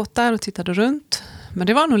olika båtar och tittade runt. Men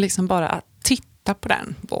det var nog liksom bara att titta på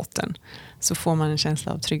den båten så får man en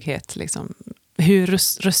känsla av trygghet. Liksom. Hur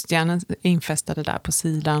röstjärnen är infästade där på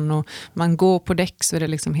sidan och man går på däck så är det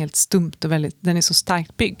liksom helt stumt och den är så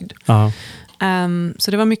starkt byggd. Ja.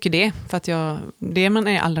 Så det var mycket det. För att det man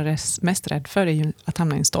är allra mest rädd för är ju att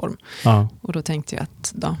hamna i en storm. Ja. Och då tänkte jag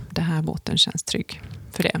att det här båten känns trygg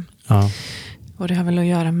för det. Ja. Och det har väl att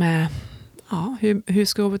göra med hur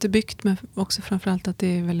skrovet är byggt, men också framförallt att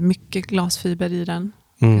det är väldigt mycket glasfiber i den.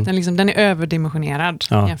 Den är överdimensionerad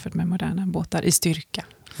jämfört med moderna båtar i styrka.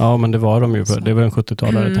 Ja, men det var de ju. Det var en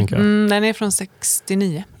 70-talare, tänker jag. Den är från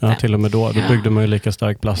 69. Ja, till och med då. Då byggde man ju lika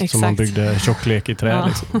stark plast som man byggde tjocklek i trä. Ja.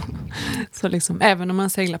 Liksom. Så liksom, även om man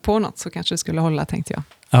seglar på något så kanske det skulle hålla, tänkte jag.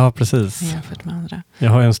 Ja, precis. Jämfört med andra.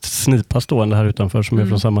 Jag har en snipa stående här utanför som är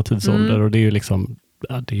från samma tidsålder. Och det är ju liksom,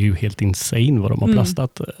 det är ju helt insane vad de har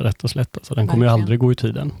plastat, rätt och slätt. Så den kommer ju aldrig gå i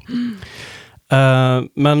tiden.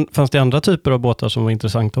 Men fanns det andra typer av båtar som var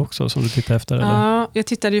intressanta också som du tittade efter? Eller? Ja, jag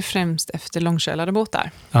tittade ju främst efter långkölade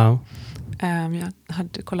båtar. Ja.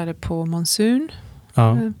 Jag kollade på Monsun.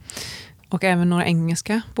 Ja. Och även några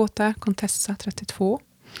engelska båtar. Contessa 32.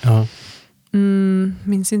 Ja.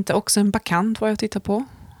 Minns inte, också en Bacant var jag tittade på.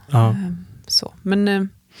 Ja. Så. Men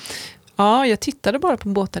jag tittade bara på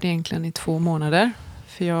båtar egentligen i 2 månader.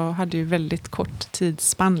 För jag hade ju väldigt kort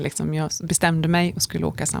tidsspann. Liksom. Jag bestämde mig och skulle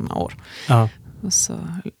åka samma år. Ja. Och så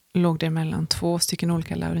låg det mellan 2 stycken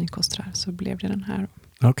olika Laurin Costrar. Så blev det den här.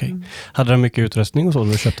 Okej. Hade den mycket utrustning och så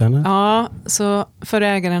när du köpte henne? Ja, så förra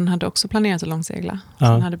ägaren hade också planerat att långsegla. Så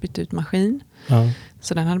den hade bytt ut maskin. Ja.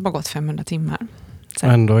 Så den hade bara gått 500 timmar. Sen,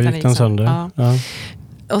 ändå gick den sönder. Ja.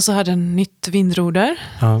 Och så hade den nytt vindroder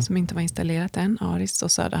som inte var installerat än, Aris.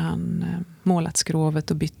 Och så hade han målat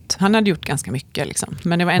skrovet och bytt. Han hade gjort ganska mycket liksom.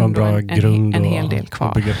 Men det var ändå en hel del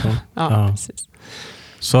kvar. Ja, precis.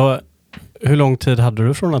 Så hur lång tid hade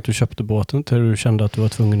du från att du köpte båten till du kände att du var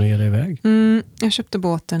tvungen att ge dig iväg? Jag köpte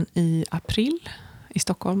båten i april i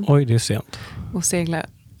Stockholm. Oj, det är sent. Och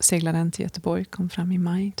seglade den till Göteborg, kom fram i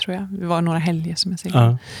maj tror jag. Det var några helger som jag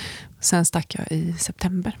seglade. Sen stack jag i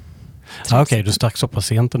september. Okej, du stack så pass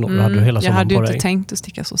sent ändå. Du hade hela jag hade ju inte dig. tänkt att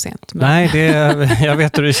sticka så sent. Men... Nej, jag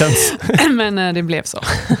vet hur det känns. Men det blev så.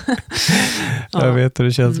 Jag vet hur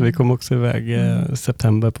det känns. Vi kom också iväg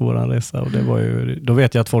september på våran resa. Och det var ju, då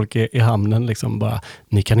vet jag att folk i hamnen liksom bara,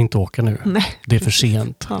 ni kan inte åka nu. Nej. Det är för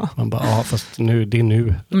sent. Man bara, fast nu, det är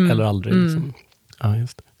nu eller aldrig. Liksom. Ja,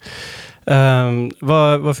 just det.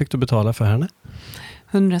 Vad fick du betala för henne?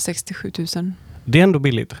 167 000. Det är ändå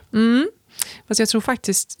billigt. Fast jag tror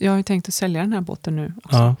faktiskt, jag har ju tänkt att sälja den här båten nu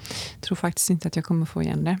också. Jag tror faktiskt inte att jag kommer få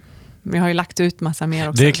igen det. Men jag har ju lagt ut massa mer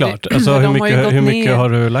också. Det är klart. Alltså, hur mycket har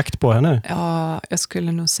du lagt på henne? Ja, jag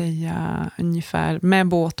skulle nog säga ungefär med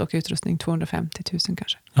båt och utrustning 250 000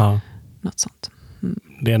 kanske. Ja. Något sånt.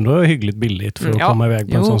 Det är ändå hyggligt billigt för att komma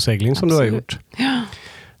iväg på en sån segling som absolut. Du har gjort.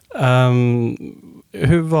 Ja.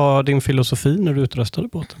 Hur var din filosofi när du utrustade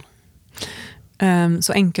båten?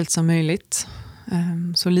 Så enkelt som möjligt.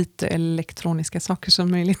 Så lite elektroniska saker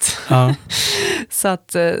som möjligt. Ja.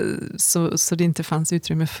 så det inte fanns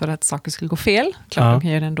utrymme för att saker skulle gå fel. Klart de kan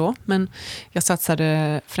göra det ändå. Men jag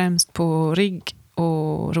satsade främst på rigg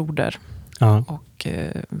och roder. Och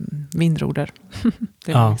vindroder.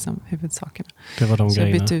 Det var liksom huvudsakerna. Det var de så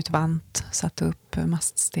grejerna. Jag bytte ut vant, satte upp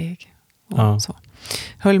maststeg. Och så.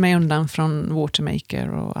 Höll mig undan från watermaker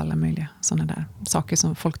och alla möjliga sådana där saker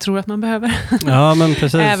som folk tror att man behöver. Ja, men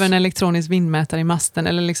precis. Även elektronisk vindmätare i masten.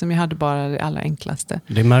 Eller liksom jag hade bara det allra enklaste.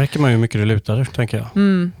 Det märker man ju hur mycket det lutar, tänker jag.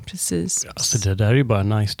 Precis. Alltså det där är ju bara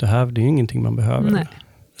nice to have. Det är ju ingenting man behöver. Nej.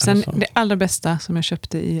 Sen det allra bästa som jag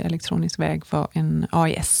köpte i elektronisk väg var en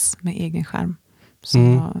AIS med egen skärm.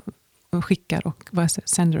 Som skickar och var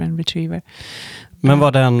sender and retriever. Men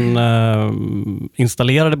var den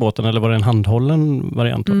installerade båten eller var det en handhållen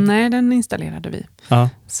variant? Nej, den installerade vi. Ja.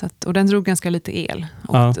 Och den drog ganska lite el.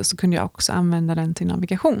 Och så kunde jag också använda den till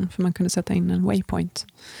navigation. För man kunde sätta in en waypoint.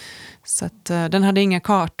 Så att, den hade inga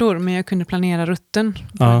kartor, men jag kunde planera rutten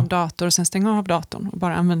på en dator och sen stänga av datorn och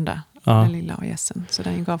bara använda den lilla AISen. Så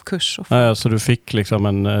den gav kurs. Så du fick liksom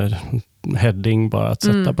en heading bara att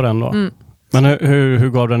sätta på den då? Men hur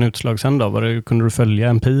gav den utslag sen då? Kunde du följa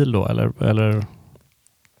en pil då? Eller?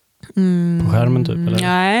 På skärmen typ? Eller?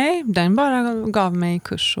 Nej, den bara gav mig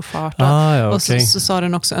kurs och fart. Ja, och så sa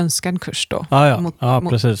den också önskad kurs då. Mot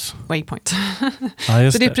precis. Waypoint.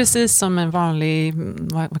 Ja, så det är precis som en vanlig,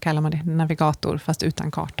 vad kallar man det, navigator fast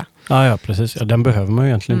utan karta. Ja, precis. Ja, den behöver man ju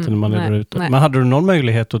egentligen inte när man är där ute. Men hade du någon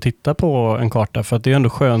möjlighet att titta på en karta? För att det är ändå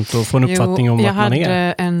skönt att få en uppfattning om vart man är. Jag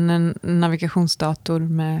hade en navigationsdator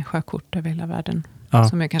med sjökort över hela världen.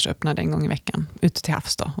 Som jag kanske öppnade en gång i veckan ute till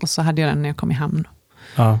havs då. Och så hade jag den när jag kom i hamn.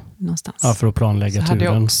 Någonstans. Ja, för att planlägga turen. Så hade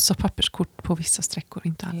jag också papperskort på vissa sträckor,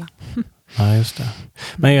 inte alla. Ja, just det.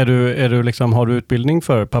 Men är du liksom, har du utbildning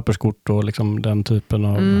för papperskort och liksom den typen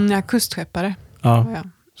av... jag är kustskeppare. Ja.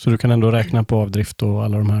 Så du kan ändå räkna på avdrift och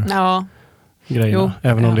alla de här grejerna.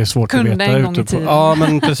 Även om det är svårt att veta ute på. Ja,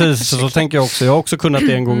 men precis. Så tänker jag också. Jag har också kunnat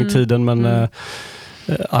det en gång i tiden, men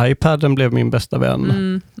iPaden blev min bästa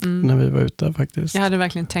vän när vi var ute faktiskt. Jag hade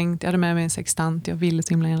verkligen tänkt, jag hade med mig en sextant, jag ville så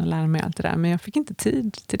himla gärna lära mig allt det där, men jag fick inte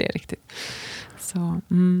tid till det riktigt. Så,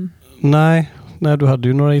 Nej, du hade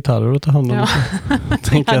ju några gitarrer att ta hand om. Ja.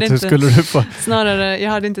 Tänker att hur skulle du få... Snarare,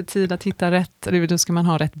 jag hade inte tid att hitta rätt, då ska man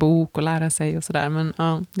ha rätt bok och lära sig och sådär, men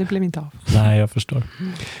det blev inte av. Nej, jag förstår.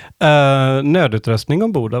 Nödutrustning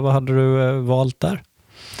ombord, vad hade du valt där?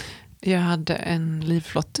 Jag hade en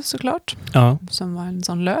livflotte såklart, som var en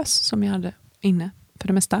sån lös som jag hade inne för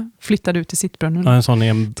det mesta. Flyttade ut till sittbrunnen. Ja, en sån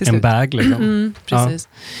en bag liksom. Precis.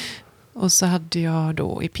 Och så hade jag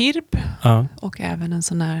då i PIRB och även en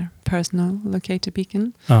sån här personal locator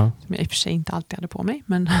beacon som jag i och för sig inte alltid hade på mig,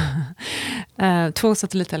 men 2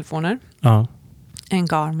 satellittelefoner, en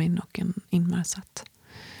Garmin och en Inmarsat.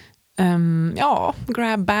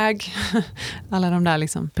 Grab bag, alla de där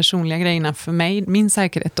liksom personliga grejerna för mig, min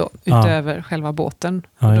säkerhet då, utöver själva båten.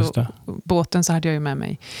 Båten så hade jag ju med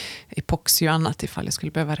mig epoxy och annat ifall jag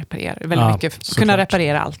skulle behöva reparera, väldigt mycket, kunna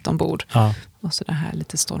reparera allt ombord. Och så det här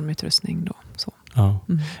lite stormutrustning då. Så.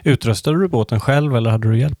 Utrustade du båten själv eller hade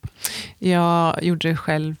du hjälp? Jag gjorde det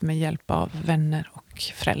själv med hjälp av vänner och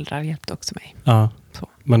föräldrar hjälpte också mig. Så.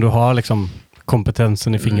 Men du har liksom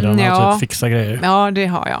kompetensen i fingrarna att fixa grejer. Ja, det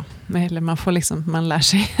har jag. Eller man lär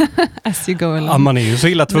sig as you go along. Ja, man är ju så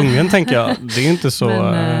illa tvungen tänker jag. Det är inte så...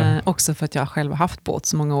 Men också för att jag själv har haft båt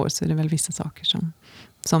så många år så är det väl vissa saker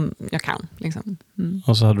som jag kan. Liksom.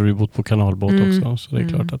 Och så hade du bott på kanalbåt också. Så det är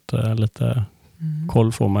klart att lite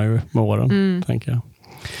koll får man ju med åren, tänker jag.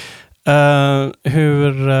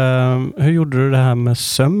 Hur gjorde du det här med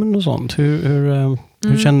sömn och sånt?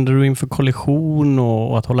 Hur kände du inför kollision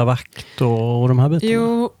och att hålla vakt och de här bitarna?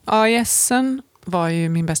 Jo, AISen var ju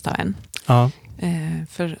min bästa vän.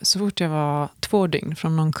 För så fort jag var 2 dygn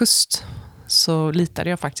från någon kust så litade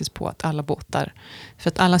jag faktiskt på att alla båtar, för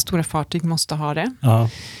att alla stora fartyg måste ha det.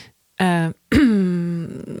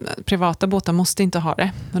 Privata båtar måste inte ha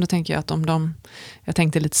det. Och då tänker jag att jag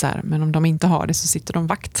tänkte lite så här, men om de inte har det så sitter de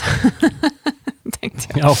vakt.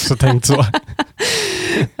 Jag har också tänkt så.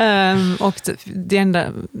 Och det enda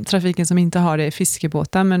trafiken som inte har det är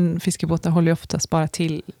fiskebåtar, men fiskebåtar håller ju oftast bara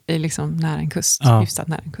till i liksom nära en kust, hyfsat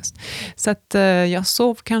nära en kust. Så att jag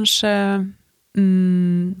sov kanske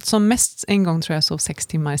som mest en gång tror jag sov 6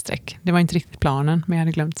 timmar i sträck. Det var inte riktigt planen, men jag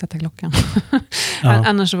hade glömt sätta klockan.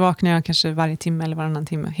 Annars så vaknade jag kanske varje timme eller varannan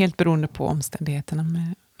timme, helt beroende på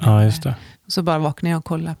omständigheterna. Just det. Så bara vaknade jag och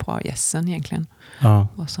kollade på AISen egentligen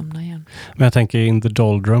och somnade igen. Men jag tänker in the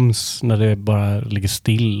doldrums när det bara ligger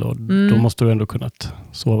still och då måste du ändå kunnat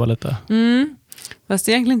sova lite. Fast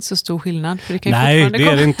det är egentligen inte så stor skillnad. För det kan nej, det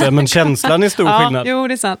är det inte, men känslan är stor skillnad. Jo,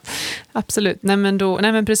 det är sant. Absolut. Nej,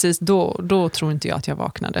 men precis, då tror inte jag att jag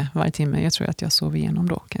vaknade varje timme. Jag tror att jag sov igenom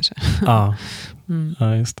då kanske. Ja,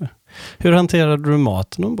 just det. Hur hanterade du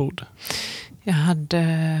maten ombord? Jag hade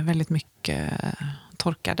väldigt mycket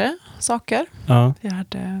torkade saker. Jag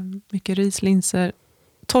hade mycket rislinser,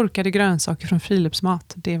 torkade grönsaker från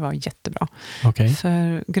friluftsmat. Det var jättebra.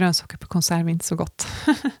 För grönsaker på konserv är inte så gott.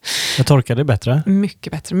 Jag torkade bättre?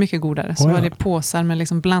 Mycket bättre, mycket godare. Så var det påsar med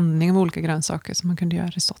liksom blandning av olika grönsaker som man kunde göra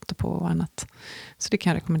risotto på och annat. Så det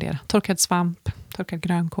kan jag rekommendera. Torkad svamp, torkad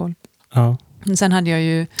grönkål. Sen hade jag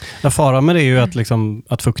ju... Faran med det är ju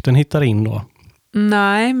att fukten hittar in då.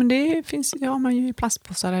 Nej, men det finns man ju i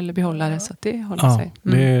plastpåsar eller behållare så att det håller sig.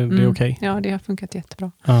 Det är okej. Ja, det har funkat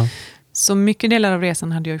jättebra. Så mycket delar av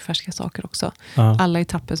resan hade jag ju färska saker också. Alla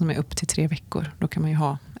etapper som är upp till 3 veckor. Då kan man ju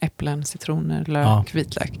ha äpplen, citroner, lök,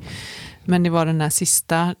 vitlök. Men det var den här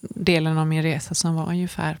sista delen av min resa som var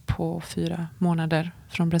ungefär på 4 månader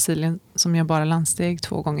från Brasilien som jag bara landsteg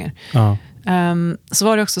 2 gånger. Så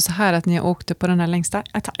var det också så här att när jag åkte på den här längsta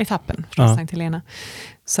etappen från Sankt Helena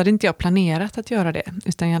så hade inte jag planerat att göra det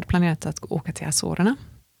utan jag hade planerat att åka till Azorerna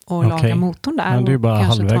och laga motorn där. Ja, det är ju bara och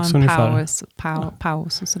kanske halvvägs ta en ungefär.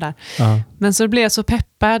 paus och sådär. Ja. Men så blev jag så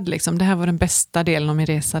peppad, liksom. Det här var den bästa delen av min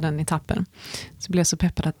resa, den etappen. Så blev jag så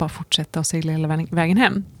peppad att bara fortsätta och segla hela vägen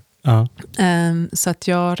hem. Ja. Så att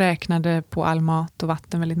jag räknade på all mat och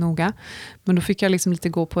vatten väldigt noga. Men då fick jag liksom lite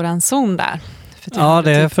gå på ranson där. För Ja,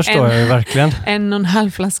 det typ förstår jag ju verkligen. 1,5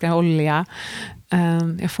 flaska olja.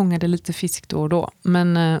 Jag fångade lite fisk då och då.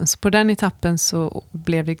 Men så på den etappen så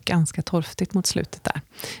blev det ganska torftigt mot slutet där.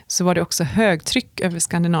 Så var det också högtryck över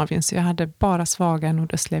Skandinavien. Så jag hade bara svaga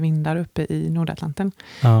nordöstliga vindar uppe i Nordatlanten.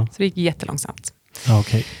 Ja. Så det gick jättelångsamt. Ja,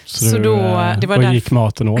 okej. Så då, det var och gick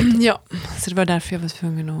maten åt? Ja, så det var därför jag var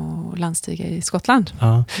tvungen att landstiga i Skottland.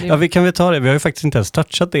 Ja, vi kan väl ta det. Vi har ju faktiskt inte ens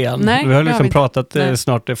touchat det än. Nej, vi har liksom pratat Nej.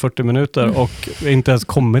 snart 40 minuter och inte ens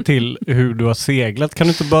kommit till hur du har seglat. Kan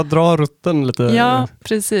du inte bara dra rutten lite? Ja,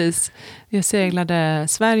 precis. Jag seglade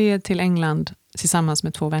Sverige till England tillsammans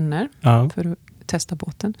med 2 vänner för att testa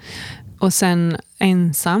båten. Och sen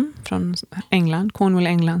ensam från England, Cornwall,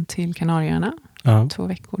 England till Kanarieöarna. 2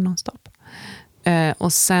 veckor nonstop.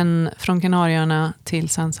 Och sen från Kanarieöarna till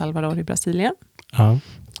San Salvador i Brasilien.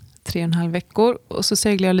 3,5 veckor. Och så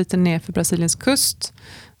seglade jag lite ner för Brasiliens kust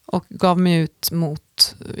och gav mig ut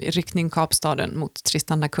mot riktning Kapstaden mot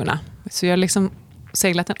Tristan da Cunha. Så jag liksom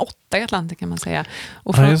seglat en 8 i Atlanten kan man säga.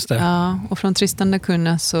 Och från, just det. Och från Tristan da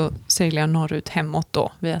Cunha så seglade jag norrut hemåt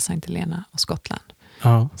då via Saint Helena och Skottland.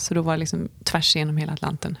 Så då var det liksom tvärs igenom hela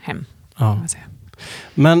Atlanten hem. Kan man säga.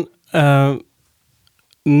 Men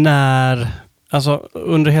alltså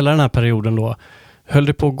under hela den här perioden då, höll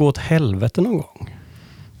det på att gå åt helvete någon gång?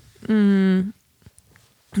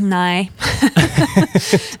 Nej.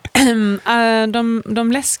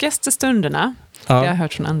 De läskigaste stunderna, det har jag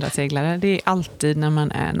hört från andra seglare, det är alltid när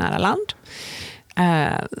man är nära land.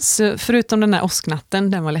 Så förutom den där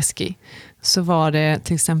åsknatten, den var läskig, så var det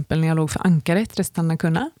till exempel när jag låg för ankaret, Tristan da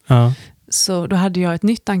Cunha. Så då hade jag ett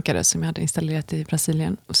nytt ankare som jag hade installerat i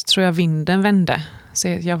Brasilien. Och så tror jag vinden vände. Så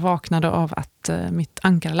jag vaknade av att mitt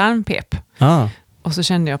ankarlarm pep. Och så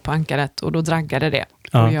kände jag på ankaret och då draggade det.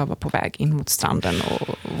 Och jag var på väg in mot stranden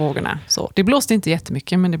och vågorna. Så det blåste inte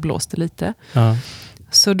jättemycket, men det blåste lite.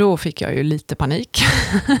 Så då fick jag ju lite panik.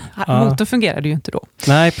 Motorn fungerade ju inte då.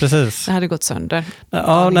 Nej, precis. Det hade gått sönder.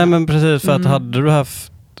 Nej men precis. För att hade du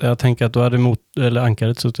haft, jag tänker att då hade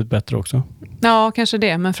ankaret suttit bättre också. Ja, kanske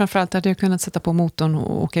det. Men framförallt hade jag kunnat sätta på motorn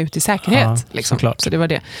och åka ut i säkerhet. Liksom. Så det var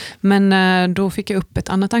det. Men då fick jag upp ett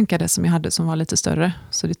annat ankare som jag hade som var lite större.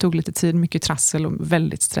 Så det tog lite tid, mycket trassel och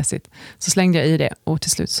väldigt stressigt. Så slängde jag i det och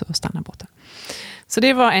till slut så stannade båten. Så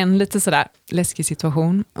det var en lite sådär läskig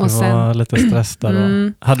situation. Och det var lite stress där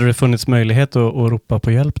då. Hade det funnits möjlighet att ropa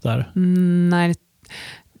på hjälp där? Nej,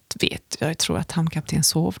 jag tror att hamnkapten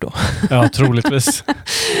sov då. Ja, troligtvis.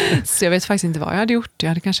 Så jag vet faktiskt inte vad jag hade gjort. Jag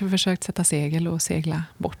hade kanske försökt sätta segel och segla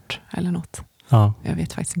bort eller något. Jag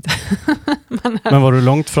vet faktiskt inte. Men var du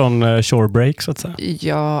långt från shore break så att säga?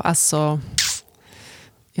 Ja, alltså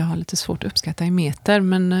jag har lite svårt att uppskatta i meter,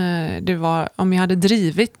 men det var, om jag hade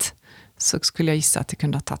drivit så skulle jag gissa att det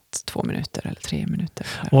kunde ha tagit 2 minuter eller 3 minuter.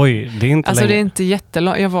 Oj, det är inte alltså länge. Det är inte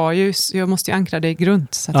jättelångt. Jag måste ju ankra det i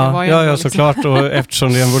grunt. Så att ja, jag var ju ja, såklart. Och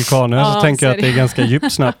eftersom det är en vulkan så tänker jag att det är ganska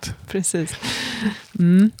djupt snabbt. Precis.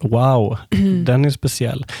 Wow, den är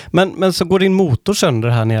speciell. Men så går din motor sönder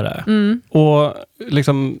här nere. Och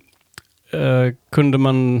liksom kunde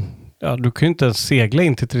man... Ja, du kunde inte segla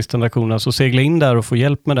in till Tristan da Cunha, så segla in där och få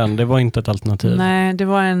hjälp med den, det var inte ett alternativ. Nej, det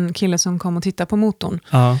var en kille som kom och tittade på motorn.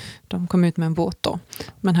 De kom ut med en båt då.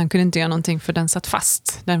 Men han kunde inte göra någonting för den satt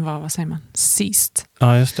fast. Den var, vad säger man, seized.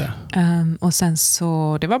 Ja, just det. Och sen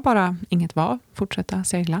så, det var bara inget var, fortsätta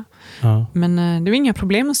segla. Men det var inga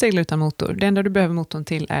problem att segla utan motor. Det enda du behöver motorn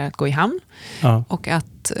till är att gå i hamn. Och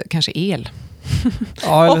att kanske el.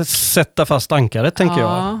 Ja, eller sätta fast ankaret tänker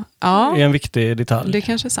jag. Ja. Det är en viktig detalj. Det är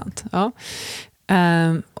kanske sant. Ja.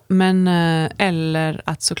 Men eller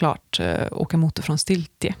att såklart åka motor från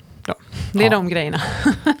Stiltje. Ja. Det är de grejerna.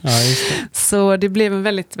 Ja, just det. Så det blev en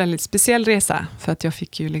väldigt, väldigt speciell resa. För att jag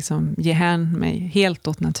fick ju liksom ge hän mig helt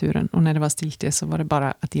åt naturen. Och när det var Stiltje så var det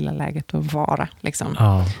bara att gilla läget och vara.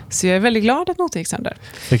 Liksom. Så jag är väldigt glad att motorn gick sönder.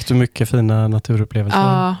 Fick du mycket fina naturupplevelser?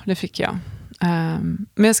 Ja, det fick jag.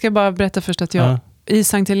 Men jag ska bara berätta först att jag i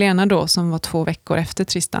Saint Helena då, som var 2 veckor efter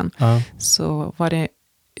Tristan, så var det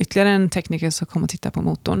ytterligare en tekniker som kom och tittade på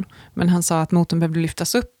motorn. Men han sa att motorn behövde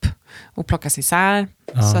lyftas upp och plockas isär.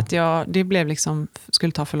 Så att det blev liksom,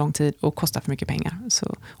 skulle ta för lång tid och kosta för mycket pengar.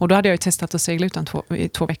 Och då hade jag ju testat att segla i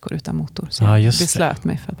 2 veckor utan motor. Så jag beslöt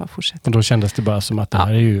mig för att bara fortsätta. Och då kändes det bara som att det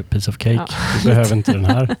här är ju piece of cake. Du behöver inte den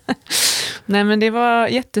här. Nej, men det var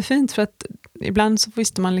jättefint för att ibland så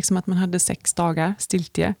visste man liksom att man hade 6 dagar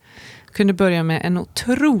stiltje. Kunde börja med en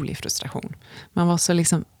otrolig frustration. Man var så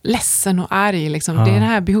liksom ledsen och arg. Liksom. Det är det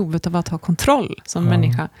här behovet av att ha kontroll som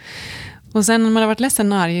människa. Och sen när man har varit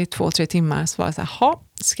ledsen och arg i 2-3 timmar så var det så här,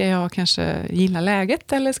 ska jag kanske gilla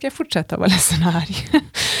läget eller ska jag fortsätta vara ledsen och arg?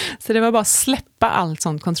 Så det var bara att släppa allt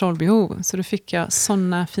sånt kontrollbehov. Så då fick jag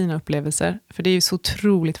såna fina upplevelser. För det är ju så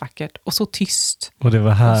otroligt vackert och så tyst. Och det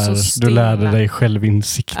var här du lärde dig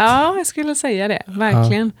självinsikt. Ja, jag skulle säga det.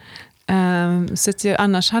 Verkligen. Så att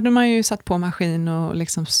annars hade man ju satt på maskin och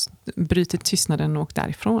liksom brutit tystnaden och åkt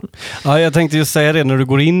därifrån. Ja, jag tänkte ju säga det, när du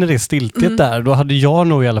går in i det stiltet där, då hade jag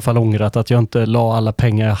nog i alla fall ångrat att jag inte la alla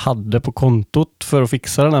pengar jag hade på kontot för att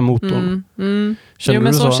fixa den här motorn. Jo,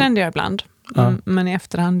 men så kände jag ibland. Men i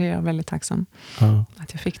efterhand är jag väldigt tacksam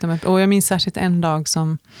att jag fick dem. Och jag minns särskilt en dag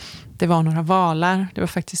som det var några valar. Det var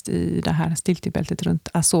faktiskt i det här stiltjebältet runt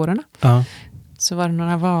Azorerna. Så var det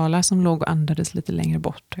några valar som låg och andades lite längre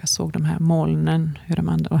bort. Jag såg de här molnen, hur de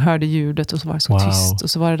andades, och hörde ljudet och så var det så tyst. Och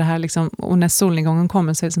så var det här liksom, och när solnedgången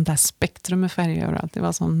kom så är det sånt här spektrum med färger överallt. Det var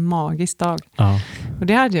en sån magisk dag. Och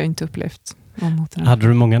det hade jag inte upplevt. Hade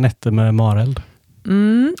du många nätter med mareld?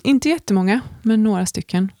 Inte jättemånga, men några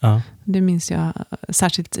stycken. Det minns jag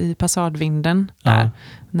särskilt i passadvinden där,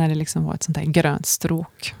 när det liksom var ett sånt här grönt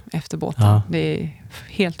stråk efter båten. Det är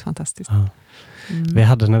helt fantastiskt. Vi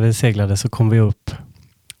hade, när vi seglade så kom vi upp,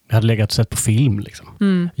 vi hade legat och sett på film liksom.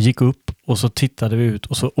 Gick upp och så tittade vi ut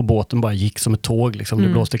och båten bara gick som ett tåg liksom. Det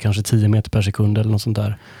blåste kanske 10 meter per sekund eller något sånt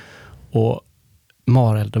där. Och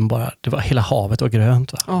marelden bara, hela havet var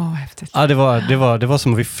grönt, va? Häftigt. Ja, det var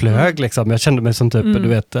som att vi flög liksom. Jag kände mig som typ, du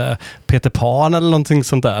vet, Peter Pan eller någonting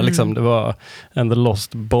sånt där liksom. Det var And the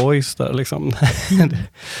Lost Boys där liksom.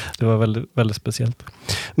 Det var väldigt, väldigt speciellt.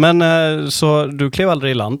 Men så du klev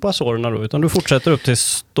aldrig i land på Azorerna då, utan du fortsätter upp till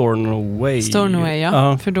Stornoway. Stornoway,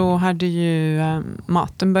 ja. För då hade ju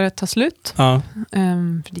maten börjat ta slut. För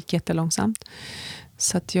det gick jättelångsamt.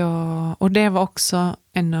 Så att och det var också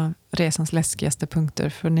en av resans läskigaste punkter.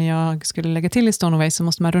 För när jag skulle lägga till i Stornoway så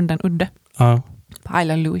måste man runda en udde på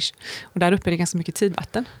Isla Lewis. Och där uppe är det ganska mycket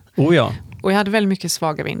tidvatten. Och jag hade väldigt mycket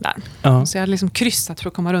svaga vindar. Så jag hade liksom kryssat för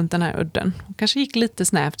att komma runt den här udden. Och kanske gick lite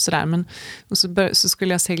snävt sådär. Men så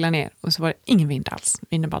skulle jag segla ner och så var det ingen vind alls.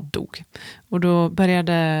 Vinden bara dog. Och då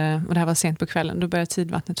började, och det här var sent på kvällen, då började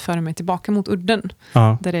tidvattnet föra mig tillbaka mot udden.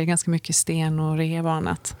 Där det är ganska mycket sten och rev och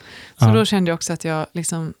annat. Så då kände jag också att jag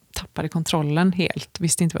liksom tappade kontrollen helt.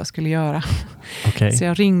 Visste inte vad jag skulle göra. Så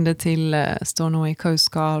jag ringde till Stornoway Coast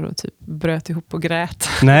Guard och typ bröt ihop och grät.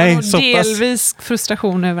 Nej, och delvis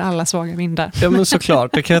frustration över alla svaga vindar. Ja, men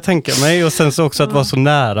såklart, det kan jag tänka mig. Och sen så också att vara så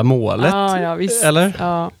nära målet. Ja, visst. Eller?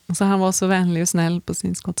 Ja. Och så han var så vänlig och snäll på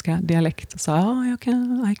sin skotska dialekt och sa,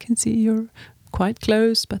 I can see you're quite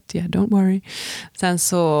close, but yeah, don't worry. Sen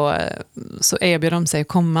så erbjöd de sig att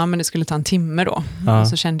komma, men det skulle ta en timme då. Och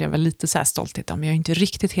så kände jag väl lite så här stolthet, men jag är inte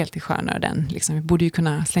riktigt helt i sjönöden. Liksom, vi borde ju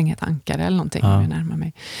kunna slänga ett ankare eller någonting om jag närmar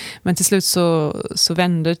mig. Men till slut så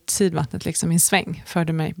vände tidvattnet liksom i en sväng,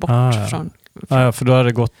 förde mig bort från... Ja, för då hade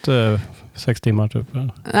det gått 6 timmar typ.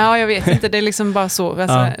 Ja, jag vet inte. Det är liksom bara så.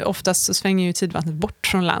 Alltså, oftast så svänger ju tidvattnet bort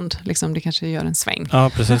från land. Liksom, det kanske gör en sväng.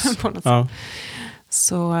 Ja, precis. på något sätt.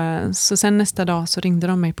 Så sen nästa dag så ringde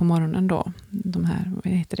de mig på morgonen då. De här,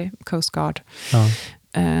 vad heter det? Coast Guard.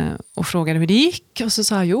 Och frågade hur det gick. Och så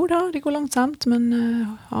sa jag, jo då, det går långsamt.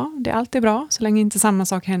 Men allt är bra. Så länge inte samma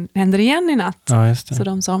sak händer igen i natt. Just det. Så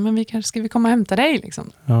de sa, men ska vi komma och hämta dig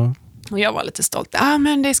liksom. Och jag var lite stolt.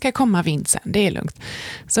 Men det ska komma vind sen, det är lugnt.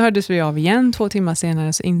 Så hördes vi av igen 2 timmar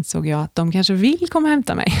senare, så insåg jag att de kanske vill komma och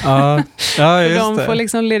hämta mig. Just de får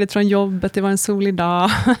liksom ledigt från jobbet, det var en solig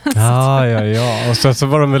dag. Och så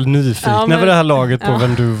var de väl nyfikna vid det här laget på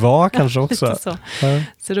vem du var kanske också.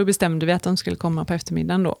 Så då bestämde vi att de skulle komma på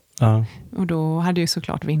eftermiddagen då. Och då hade ju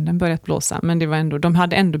såklart vinden börjat blåsa, men det var de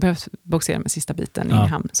hade ändå behövt boxera med sista biten i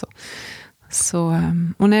hamn. Så,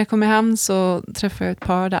 och när jag kom i hamn så träffade jag ett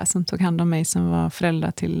par där som tog hand om mig, som var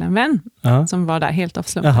föräldrar till en vän som var där helt av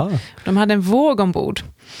slumpen. De hade en våg ombord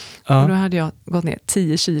och då hade jag gått ner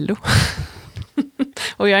 10 kilo.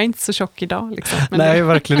 Och jag är inte så tjock idag. Liksom. Nej,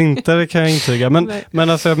 verkligen inte, det kan jag intyga. Men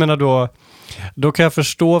alltså, jag menar då kan jag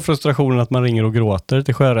förstå frustrationen att man ringer och gråter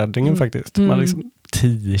till sjöräddningen faktiskt. Man liksom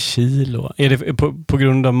 10 kilo. Är det på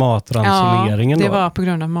grund av matransoneringen då? Ja, det var på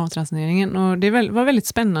grund av matransoneringen. Och det var väldigt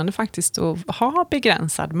spännande faktiskt att ha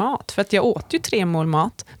begränsad mat. För att jag åt ju 3 mål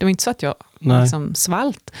mat. Det var inte så att jag liksom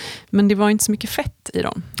svalt. Men det var inte så mycket fett i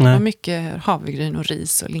dem. Det var mycket havregryn och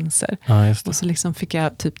ris och linser. Och så liksom fick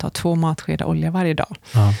jag typ ta 2 matskedar olja varje dag.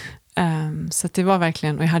 Så att det var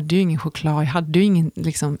verkligen, och jag hade ju ingen choklad, jag hade ju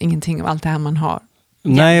ingenting av allt det här man har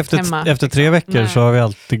Nej, hemma, efter 3 veckor Nej. så har vi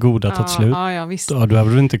alltid goda tagit slut. Ja, visst. Ja, du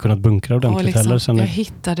hade du inte kunnat bunkra ordentligt liksom, heller. Sen jag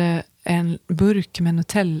hittade en burk med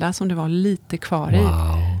Nutella som det var lite kvar i.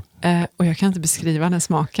 Och jag kan inte beskriva den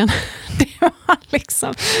smaken. Det var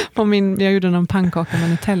liksom, jag gjorde någon pannkaka med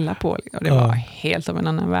Nutella på. Och det var helt av en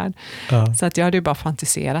annan värld. Så att jag hade ju bara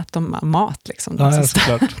fantiserat om mat. Liksom, de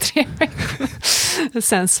sista 3 veckorna.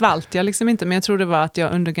 Sen svalt jag liksom inte. Men jag tror det var att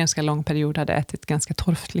jag under ganska lång period hade ätit ganska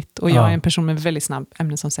torftigt. Och jag är en person med väldigt snabb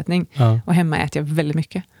ämnesomsättning. Och hemma äter jag väldigt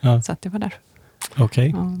mycket. Så att det var därför.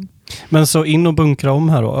 Okej. Men så in och bunkra om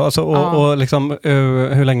här då. Alltså, och liksom,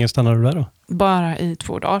 hur länge stannade du där då? Bara i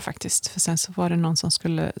 2 dagar faktiskt. För sen så var det någon som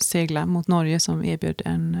skulle segla mot Norge som erbjöd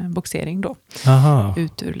en boxering då. Aha.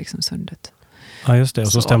 Ut ur liksom sundet. Ja, just det.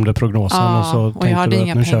 Och så stämde prognosen. Och så och jag hade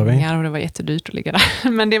inga pengar och det var jättedyrt att ligga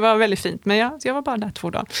där. Men det var väldigt fint. Men jag var bara där 2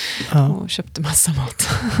 dagar och köpte massa mat.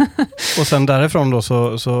 Och sen därifrån då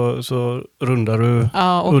så rundar du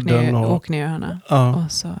udden och Orkneyöarna.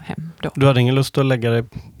 Och så hem då. Du hade ingen lust att lägga dig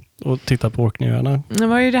och titta på Orkneyöarna? Det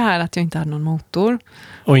var ju det här att jag inte hade någon motor.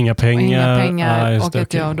 Och inga pengar. Och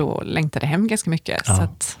att jag då längtade hem ganska mycket. Så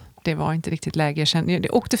att det var inte riktigt läge.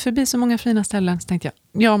 Jag åkte förbi så många fina ställen så tänkte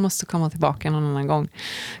jag måste komma tillbaka någon annan gång.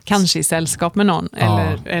 Kanske i sällskap med någon.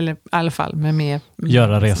 Eller i alla fall med mer.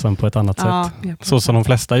 Göra resan på ett annat sätt. Så som de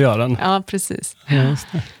flesta gör den. Ja, precis. Just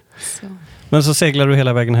det. Men så seglar du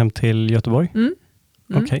hela vägen hem till Göteborg?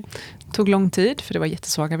 Okej. Tog lång tid för det var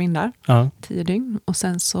jättesvaga vindar. 10 dygn. Och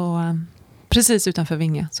sen så precis utanför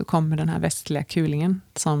Vinge så kommer den här västliga kulingen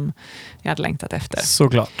som jag hade längtat efter.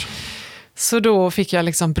 Såklart. Så då fick jag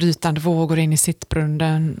liksom brytande vågor in i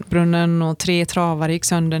sittbrunnen och 3 travar gick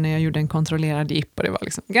sönder när jag gjorde en kontrollerad jipp och det var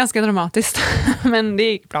liksom ganska dramatiskt. Men det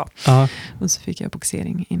gick bra. Och så fick jag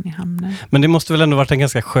boxering in i hamnen. Men det måste väl ändå varit en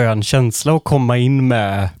ganska skön känsla att komma in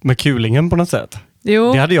med kulingen på något sätt?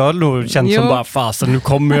 Jo. Det hade jag nog känt som bara fasen, nu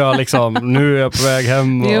kommer jag liksom, nu är jag på väg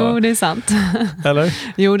hem. Jo, det är sant. Eller?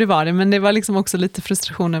 Jo, det var det. Men det var liksom också lite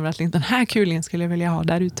frustration över att den här kulingen skulle jag vilja ha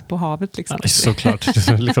där ute på havet. Liksom. Ja, såklart.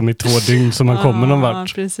 Liksom i 2 dygn som man kommer någon vart. Ja,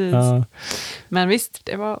 precis. Men visst,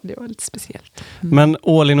 det var lite speciellt. Men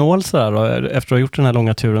all in all så där då, efter att ha gjort den här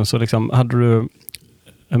långa turen så liksom, hade du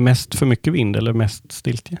mest för mycket vind eller mest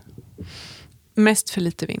stiltje? Mest för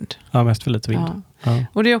lite vind. Ja, mest för lite vind. Ja.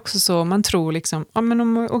 Och det är också så, man tror liksom, men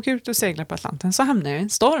om jag åker ut och seglar på Atlanten så hamnar jag i en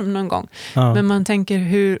storm någon gång. Men man tänker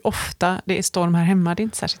hur ofta det är storm här hemma, det är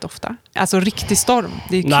inte särskilt ofta. Alltså riktig storm,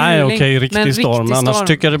 det är nej, okej, riktig storm. Annars storm,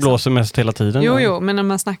 tycker jag det blåser mest hela tiden. Jo, men när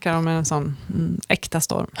man snackar om en sån äkta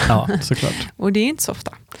storm. Ja, såklart. Och det är inte så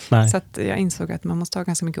ofta. Nej. Så att jag insåg att man måste ha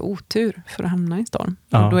ganska mycket otur för att hamna i en storm.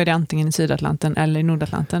 Och då är det antingen i Sydatlanten eller i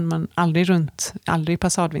Nordatlanten, men aldrig i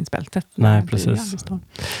passadvindsbältet. Nej, precis.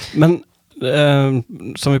 Men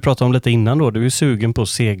som vi pratade om lite innan då, du är sugen på att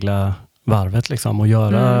segla varvet liksom och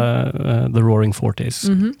göra The Roaring Forties.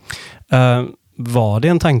 Var det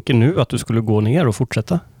en tanke nu att du skulle gå ner och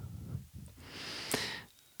fortsätta?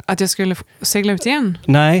 Att jag skulle segla ut igen?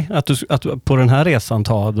 Nej, att på den här resan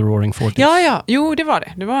ta The Roaring Forties. Ja. Jo, det var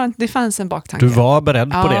det. Det fanns en baktanke. Du var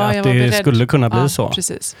beredd på det, att det skulle kunna bli så.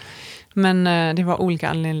 Precis. Men det var olika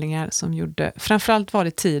anledningar som gjorde... Framförallt var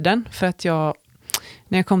det tiden, för att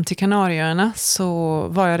när jag kom till Kanarieöarna så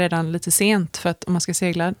var jag redan lite sent, för att om man ska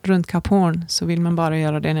segla runt Kap Horn så vill man bara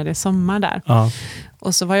göra det när det är sommar där.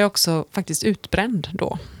 Och så var jag också faktiskt utbränd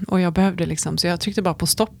då. Och jag behövde liksom, så jag tryckte bara på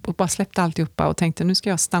stopp och bara släppte alltihopa och tänkte nu ska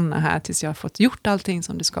jag stanna här tills jag har fått gjort allting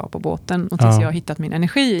som det ska på båten och tills jag har hittat min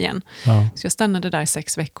energi igen. Så jag stannade där i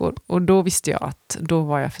 6 veckor och då visste jag att då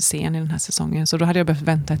var jag för sen i den här säsongen. Så då hade jag behövt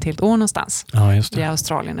vänta ett helt år någonstans. Just det. I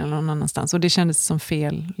Australien eller någon annanstans. Och det kändes som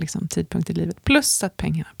fel liksom, tidpunkt i livet. Plus att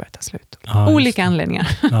pengarna började ta slut. Olika anledningar.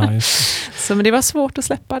 Så men det var svårt att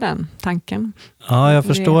släppa den tanken. Ja, jag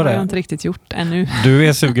förstår det. Det har jag inte riktigt gjort ännu. Du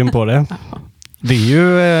är sugen på det. Det är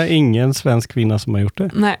ju ingen svensk kvinna som har gjort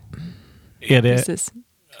det. Nej, är det? Precis.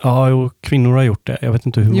 Ja, kvinnor har gjort det. Jag vet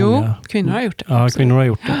inte hur många. Jo, kvinnor har gjort det. Ja, kvinnor har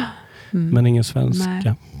gjort det. Men ingen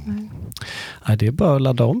svenska. Nej, det är bara att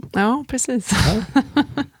ladda om. Ja, precis. Ja.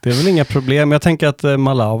 Det är väl inga problem. Jag tänker att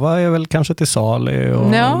Malawa är väl kanske till salu.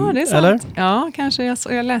 Ja, det är sant. Eller? Ja, kanske.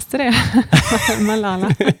 Jag läste det.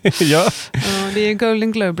 Malala. Ja. Det är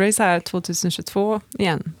Golden Globe Race här 2022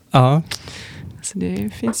 igen. Ja. Så det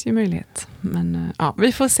finns ju möjlighet. Men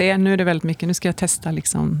vi får se. Nu är det väldigt mycket. Nu ska jag testa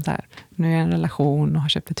liksom där. Nu är jag i en relation och har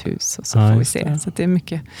köpt ett hus. Och så får vi se. Så det är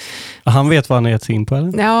mycket. Han vet vad han är gett sig in på,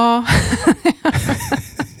 eller? Ja.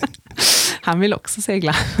 Han vill också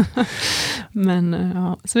segla. Men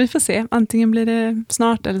så vi får se. Antingen blir det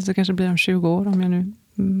snart eller så kanske blir det om 20 år om jag nu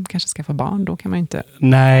kanske skaffa barn, då kan man inte...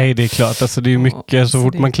 Nej, det är klart. Alltså, det är ju mycket, så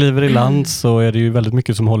fort man kliver i land så är det ju väldigt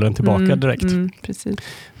mycket som håller en tillbaka direkt. Precis.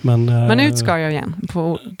 Men ut ska jag igen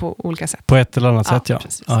på olika sätt. På ett eller annat sätt, ja.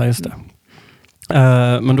 Precis. Ja, just det.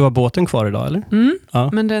 Men du har båten kvar idag, eller? Ja.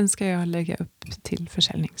 Men den ska jag lägga upp till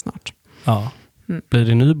försäljning snart. Ja. Blir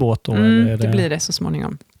det en ny båt då? Eller det blir det så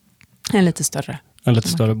småningom. En lite större. En lite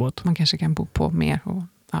större båt. Man kanske kan bo på mer och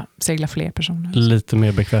segla fler personer. Lite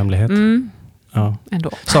mer bekvämlighet. Ja.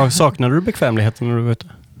 Ändå. Saknar du bekvämligheten när du är ute?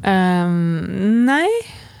 Nej,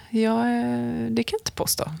 det kan jag inte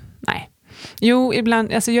påstå. Nej. Jo,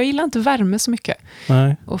 ibland, alltså jag gillar inte värme så mycket.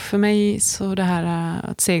 Nej. Och för mig så det här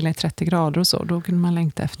att segla i 30 grader och så, då kunde man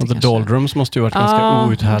längta efter The doldrums måste ju varit ganska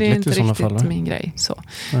outhärdligt i sådana fall. Det är inte riktigt min grej.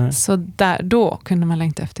 Så då kunde man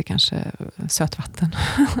längta efter kanske sötvatten.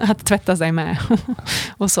 Att tvätta sig med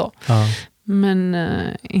och så. Ja. Men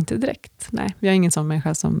inte direkt. Nej, jag är ingen sån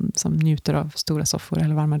människa som njuter av stora soffor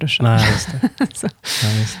eller varma duschar. Nej, just det. Just det.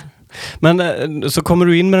 Men så kommer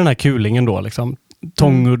du in med den här kulingen då liksom.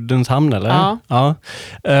 Tånguddens hamn, eller? Ja.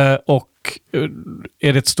 Och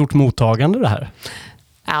är det ett stort mottagande det här?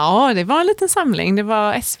 Ja, det var en liten samling. Det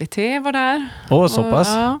var SVT var där. Så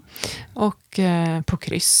pass? Och på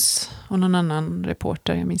kryss. Och någon annan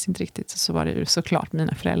reporter, jag minns inte riktigt, så var det ju såklart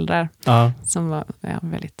mina föräldrar. Som var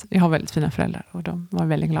jag har väldigt fina föräldrar och de var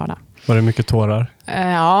väldigt glada. Var det mycket tårar?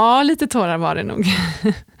 Ja, lite tårar var det nog.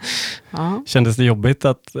 Ja. Kändes det jobbigt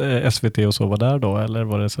att SVT och så var där då? Eller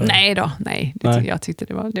var det så? Nej. Jag tyckte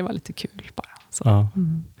det var lite kul bara. Så. Ja.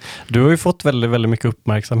 Du har ju fått väldigt, väldigt mycket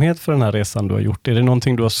uppmärksamhet för den här resan du har gjort. Är det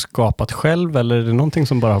någonting du har skapat själv eller är det någonting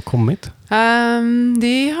som bara har kommit?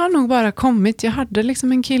 Det har nog bara kommit. Jag hade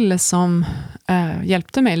liksom en kille som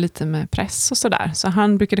hjälpte mig lite med press och sådär. Så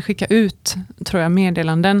han brukade skicka ut, tror jag,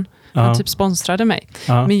 meddelanden. Han typ sponsrade mig.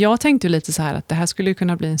 Men jag tänkte ju lite så här att det här skulle ju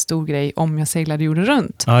kunna bli en stor grej om jag seglade jorden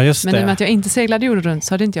runt. Men i och med att jag inte seglade jorden runt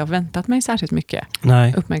så hade inte jag väntat mig särskilt mycket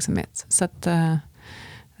uppmärksamhet. Så att...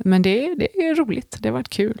 Men det är roligt. Det har varit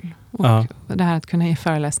kul. Och det här att kunna ge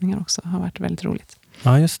föreläsningar också har varit väldigt roligt.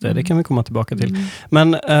 Ja, just det. Det kan vi komma tillbaka till.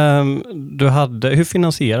 Men hur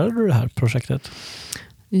finansierade du det här projektet?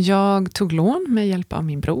 Jag tog lån med hjälp av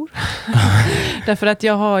min bror. Därför att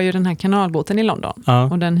jag har ju den här kanalbåten i London.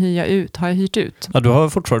 Och den har jag hyrt ut. Ja, du äger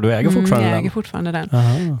fortfarande den? Jag äger fortfarande den.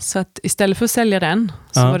 Så att istället för att sälja den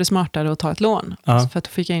så var det smartare att ta ett lån. För att då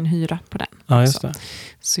fick jag in hyra på den. Ja, just det.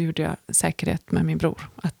 Så gjorde jag säkerhet med min bror.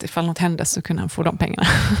 Att ifall något hände så kunde han få de pengarna.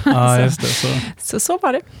 Ja, just det. Så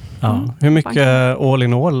var det. Ja. Hur mycket all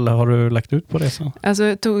in all har du lagt ut på det? Så? Alltså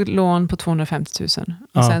jag tog lån på 250 000.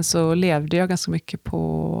 Och sen så levde jag ganska mycket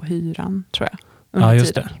på hyran, tror jag. Ja,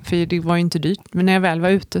 just det. För det var ju inte dyrt. Men när jag väl var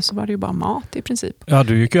ute så var det ju bara mat i princip. Ja,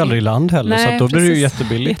 du gick ju aldrig i land heller. Nej, så att då blir det ju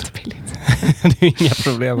jättebilligt. Det är inga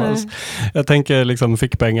problem alls. Jag tänker liksom,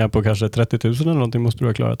 fick pengar på kanske 30 000 eller någonting måste du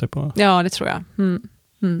ha klarat dig på. Ja, det tror jag.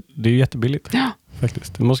 Det är ju jättebilligt. Ja.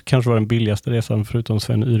 Faktiskt. Det måste kanske vara den billigaste resan förutom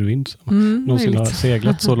Sven Yrvind som någonsin har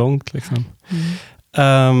seglat så långt. Liksom.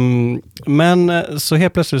 Men så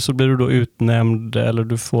helt plötsligt så blir du då utnämnd eller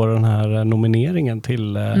du får den här nomineringen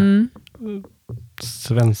till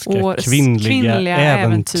svenska kvinnliga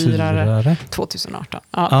äventyrare 2018.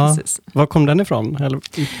 Ja, precis. Var kom den ifrån? Eller?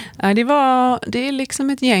 Det är liksom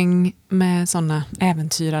ett gäng med sådana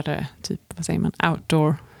äventyrare, typ, vad säger man,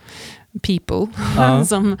 outdoor people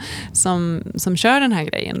som kör den här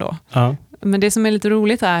grejen då. Men det som är lite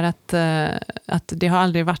roligt är att det har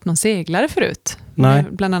aldrig varit någon seglare förut. Nej.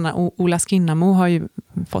 Bland annat Ola Skinnamo har ju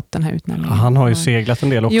fått den här utnämningen. Han har ju seglat en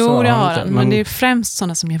del också. Jo, det har han. Men det är främst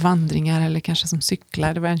sådana som gör vandringar eller kanske som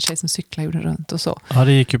cyklar. Det var en tjej som cyklade jorden runt och så. Ja,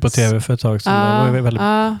 det gick ju på tv för ett tag sedan. Det var ju väldigt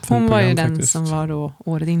hon var ju den faktiskt. som var då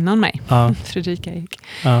året innan mig. Fredrika Ek.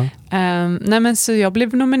 Nej, men så jag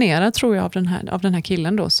blev nominerad, tror jag, av den här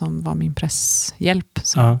killen då som var min presshjälp.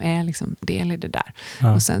 Som är liksom del i det där.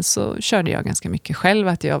 Och sen så körde jag ganska mycket själv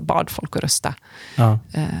att jag bad folk att rösta.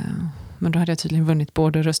 Men då hade jag tydligen vunnit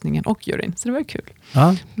både röstningen och juryn. Så det var kul.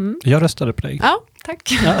 Ja, jag röstade på dig. Ja, tack.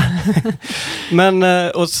 Men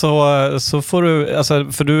och så får du,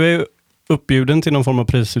 alltså, för du är ju uppbjuden till någon form av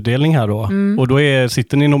prisutdelning här då. Och då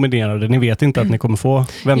sitter ni nominerade. Ni vet inte att ni kommer få,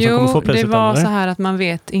 vem som kommer få priset? Jo, det var så här att man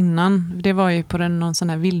vet innan. Det var ju på någon sån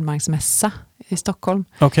här vildmarksmässa i Stockholm.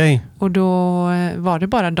 Okej. Och då var det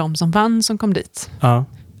bara de som vann som kom dit.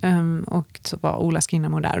 Och så var Ola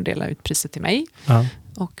Skinnamo där och delade ut priset till mig.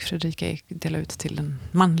 Och Fredrika delade ut till den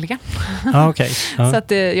manliga. Så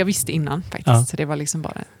att jag visste innan faktiskt. Så det var liksom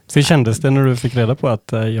bara... Hur kändes det när du fick reda på att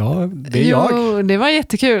det är jag? Jo, det var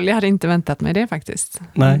jättekul. Jag hade inte väntat mig det faktiskt.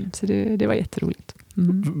 Nej. Så det var jätteroligt.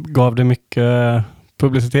 Gav det mycket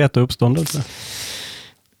publicitet och uppståndelse?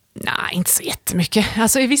 Nej, inte så jättemycket.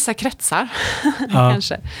 Alltså i vissa kretsar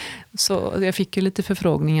kanske. Så jag fick ju lite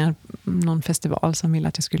förfrågningar, någon festival som ville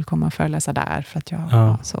att jag skulle komma och föreläsa där. För att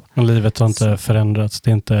jag, så. Och livet har inte förändrats,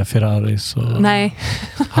 det är inte Ferraris och Nej.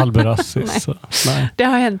 Halberassis. Nej. Det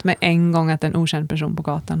har hänt mig en gång att en okänd person på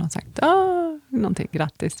gatan har sagt någonting,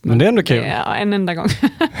 grattis. Men det är ändå kul. Ja, en enda gång.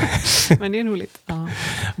 Men det är roligt. Ja.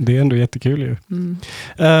 Det är ändå jättekul ju.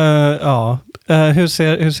 Hur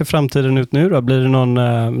ser framtiden ut nu då? Blir det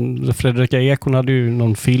någon, Fredrika Ek, hon hade ju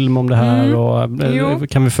någon film om det här. Och,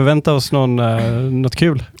 kan vi förvänta oss något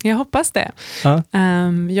kul? Jag hoppas det.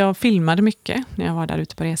 Jag filmade mycket när jag var där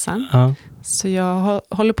ute på resan. Så jag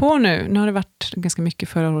håller på nu. Nu har det varit ganska mycket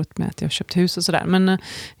förra året med att jag har köpt hus och sådär. Men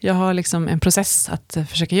jag har liksom en process att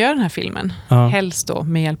försöka göra den här filmen. Helst då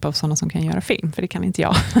med hjälp av sådana som kan göra film. För det kan inte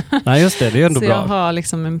jag. Nej, just det är ändå så bra. Jag har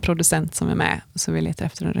liksom en producent som är med. Så vi letar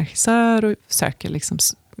efter en regissör och söker liksom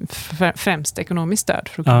främst ekonomiskt stöd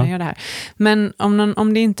för att kunna göra det här. Men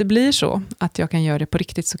om det inte blir så att jag kan göra det på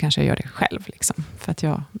riktigt, så kanske jag gör det själv. Liksom, för att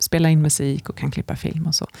jag spelar in musik och kan klippa film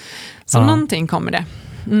och så. Så någonting kommer det.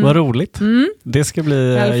 Vad roligt. Det ska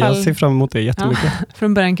bli, jag ser fram emot det jättemycket.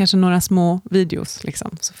 Från början kanske några små videos.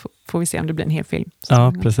 Liksom, så får vi se om det blir en hel film.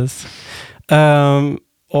 Ja, precis.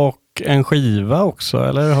 Och en skiva också,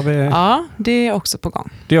 eller har vi? Ja, det är också på gång.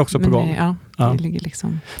 Det är också på gång? Det ligger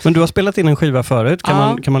liksom. Men du har spelat in en skiva förut.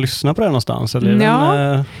 Kan man lyssna på den någonstans?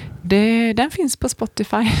 Eller den finns på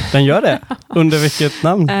Spotify. Den gör det? Under vilket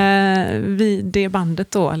namn? Det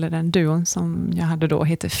bandet då, eller den duon som jag hade då,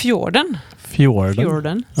 heter Fjorden.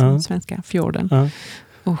 Fjorden, som svenska Fjorden.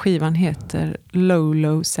 Och skivan heter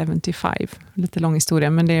Lolo 75. Lite lång historia,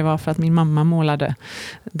 men det var för att min mamma målade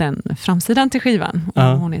den framsidan till skivan. Och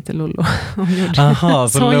hon heter Lolo.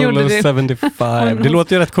 Så Lolo 75. Det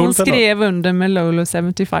låter ju rätt coolt. Hon skrev under med Lolo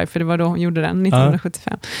 75, för det var då hon gjorde den,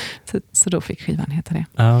 1975. Så då fick skivan heta det.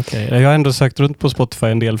 Okay. Jag har ändå sökt runt på Spotify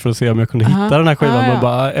en del för att se om jag kunde hitta den här skivan. Men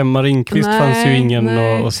bara Emma Ringqvist fanns ju ingen.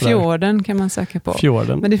 Och Fjorden kan man söka på.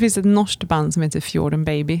 Fjorden. Men det finns ett norskt band som heter Fjorden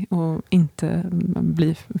Baby, och inte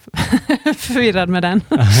bli förvirrad med den.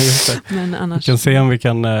 Men annars... Vi kan se om vi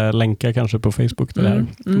kan länka kanske på Facebook det där.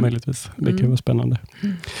 Möjligtvis. Det kan vara spännande.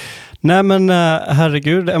 Nej men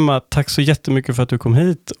herregud Emma, tack så jättemycket för att du kom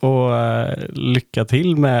hit, och lycka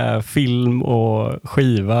till med film och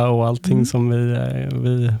skiva och allting som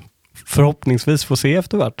vi förhoppningsvis får se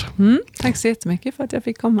eftervart. Tack så jättemycket för att jag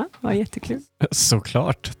fick komma. Det var jättekul.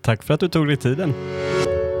 Såklart. Tack för att du tog dig tiden.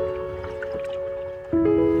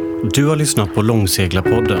 Du har lyssnat på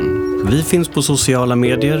Långseglarpodden. Vi finns på sociala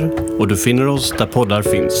medier och du finner oss där poddar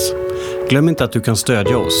finns. Glöm inte att du kan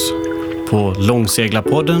stödja oss på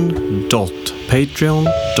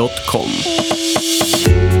långseglarpodden.patreon.com.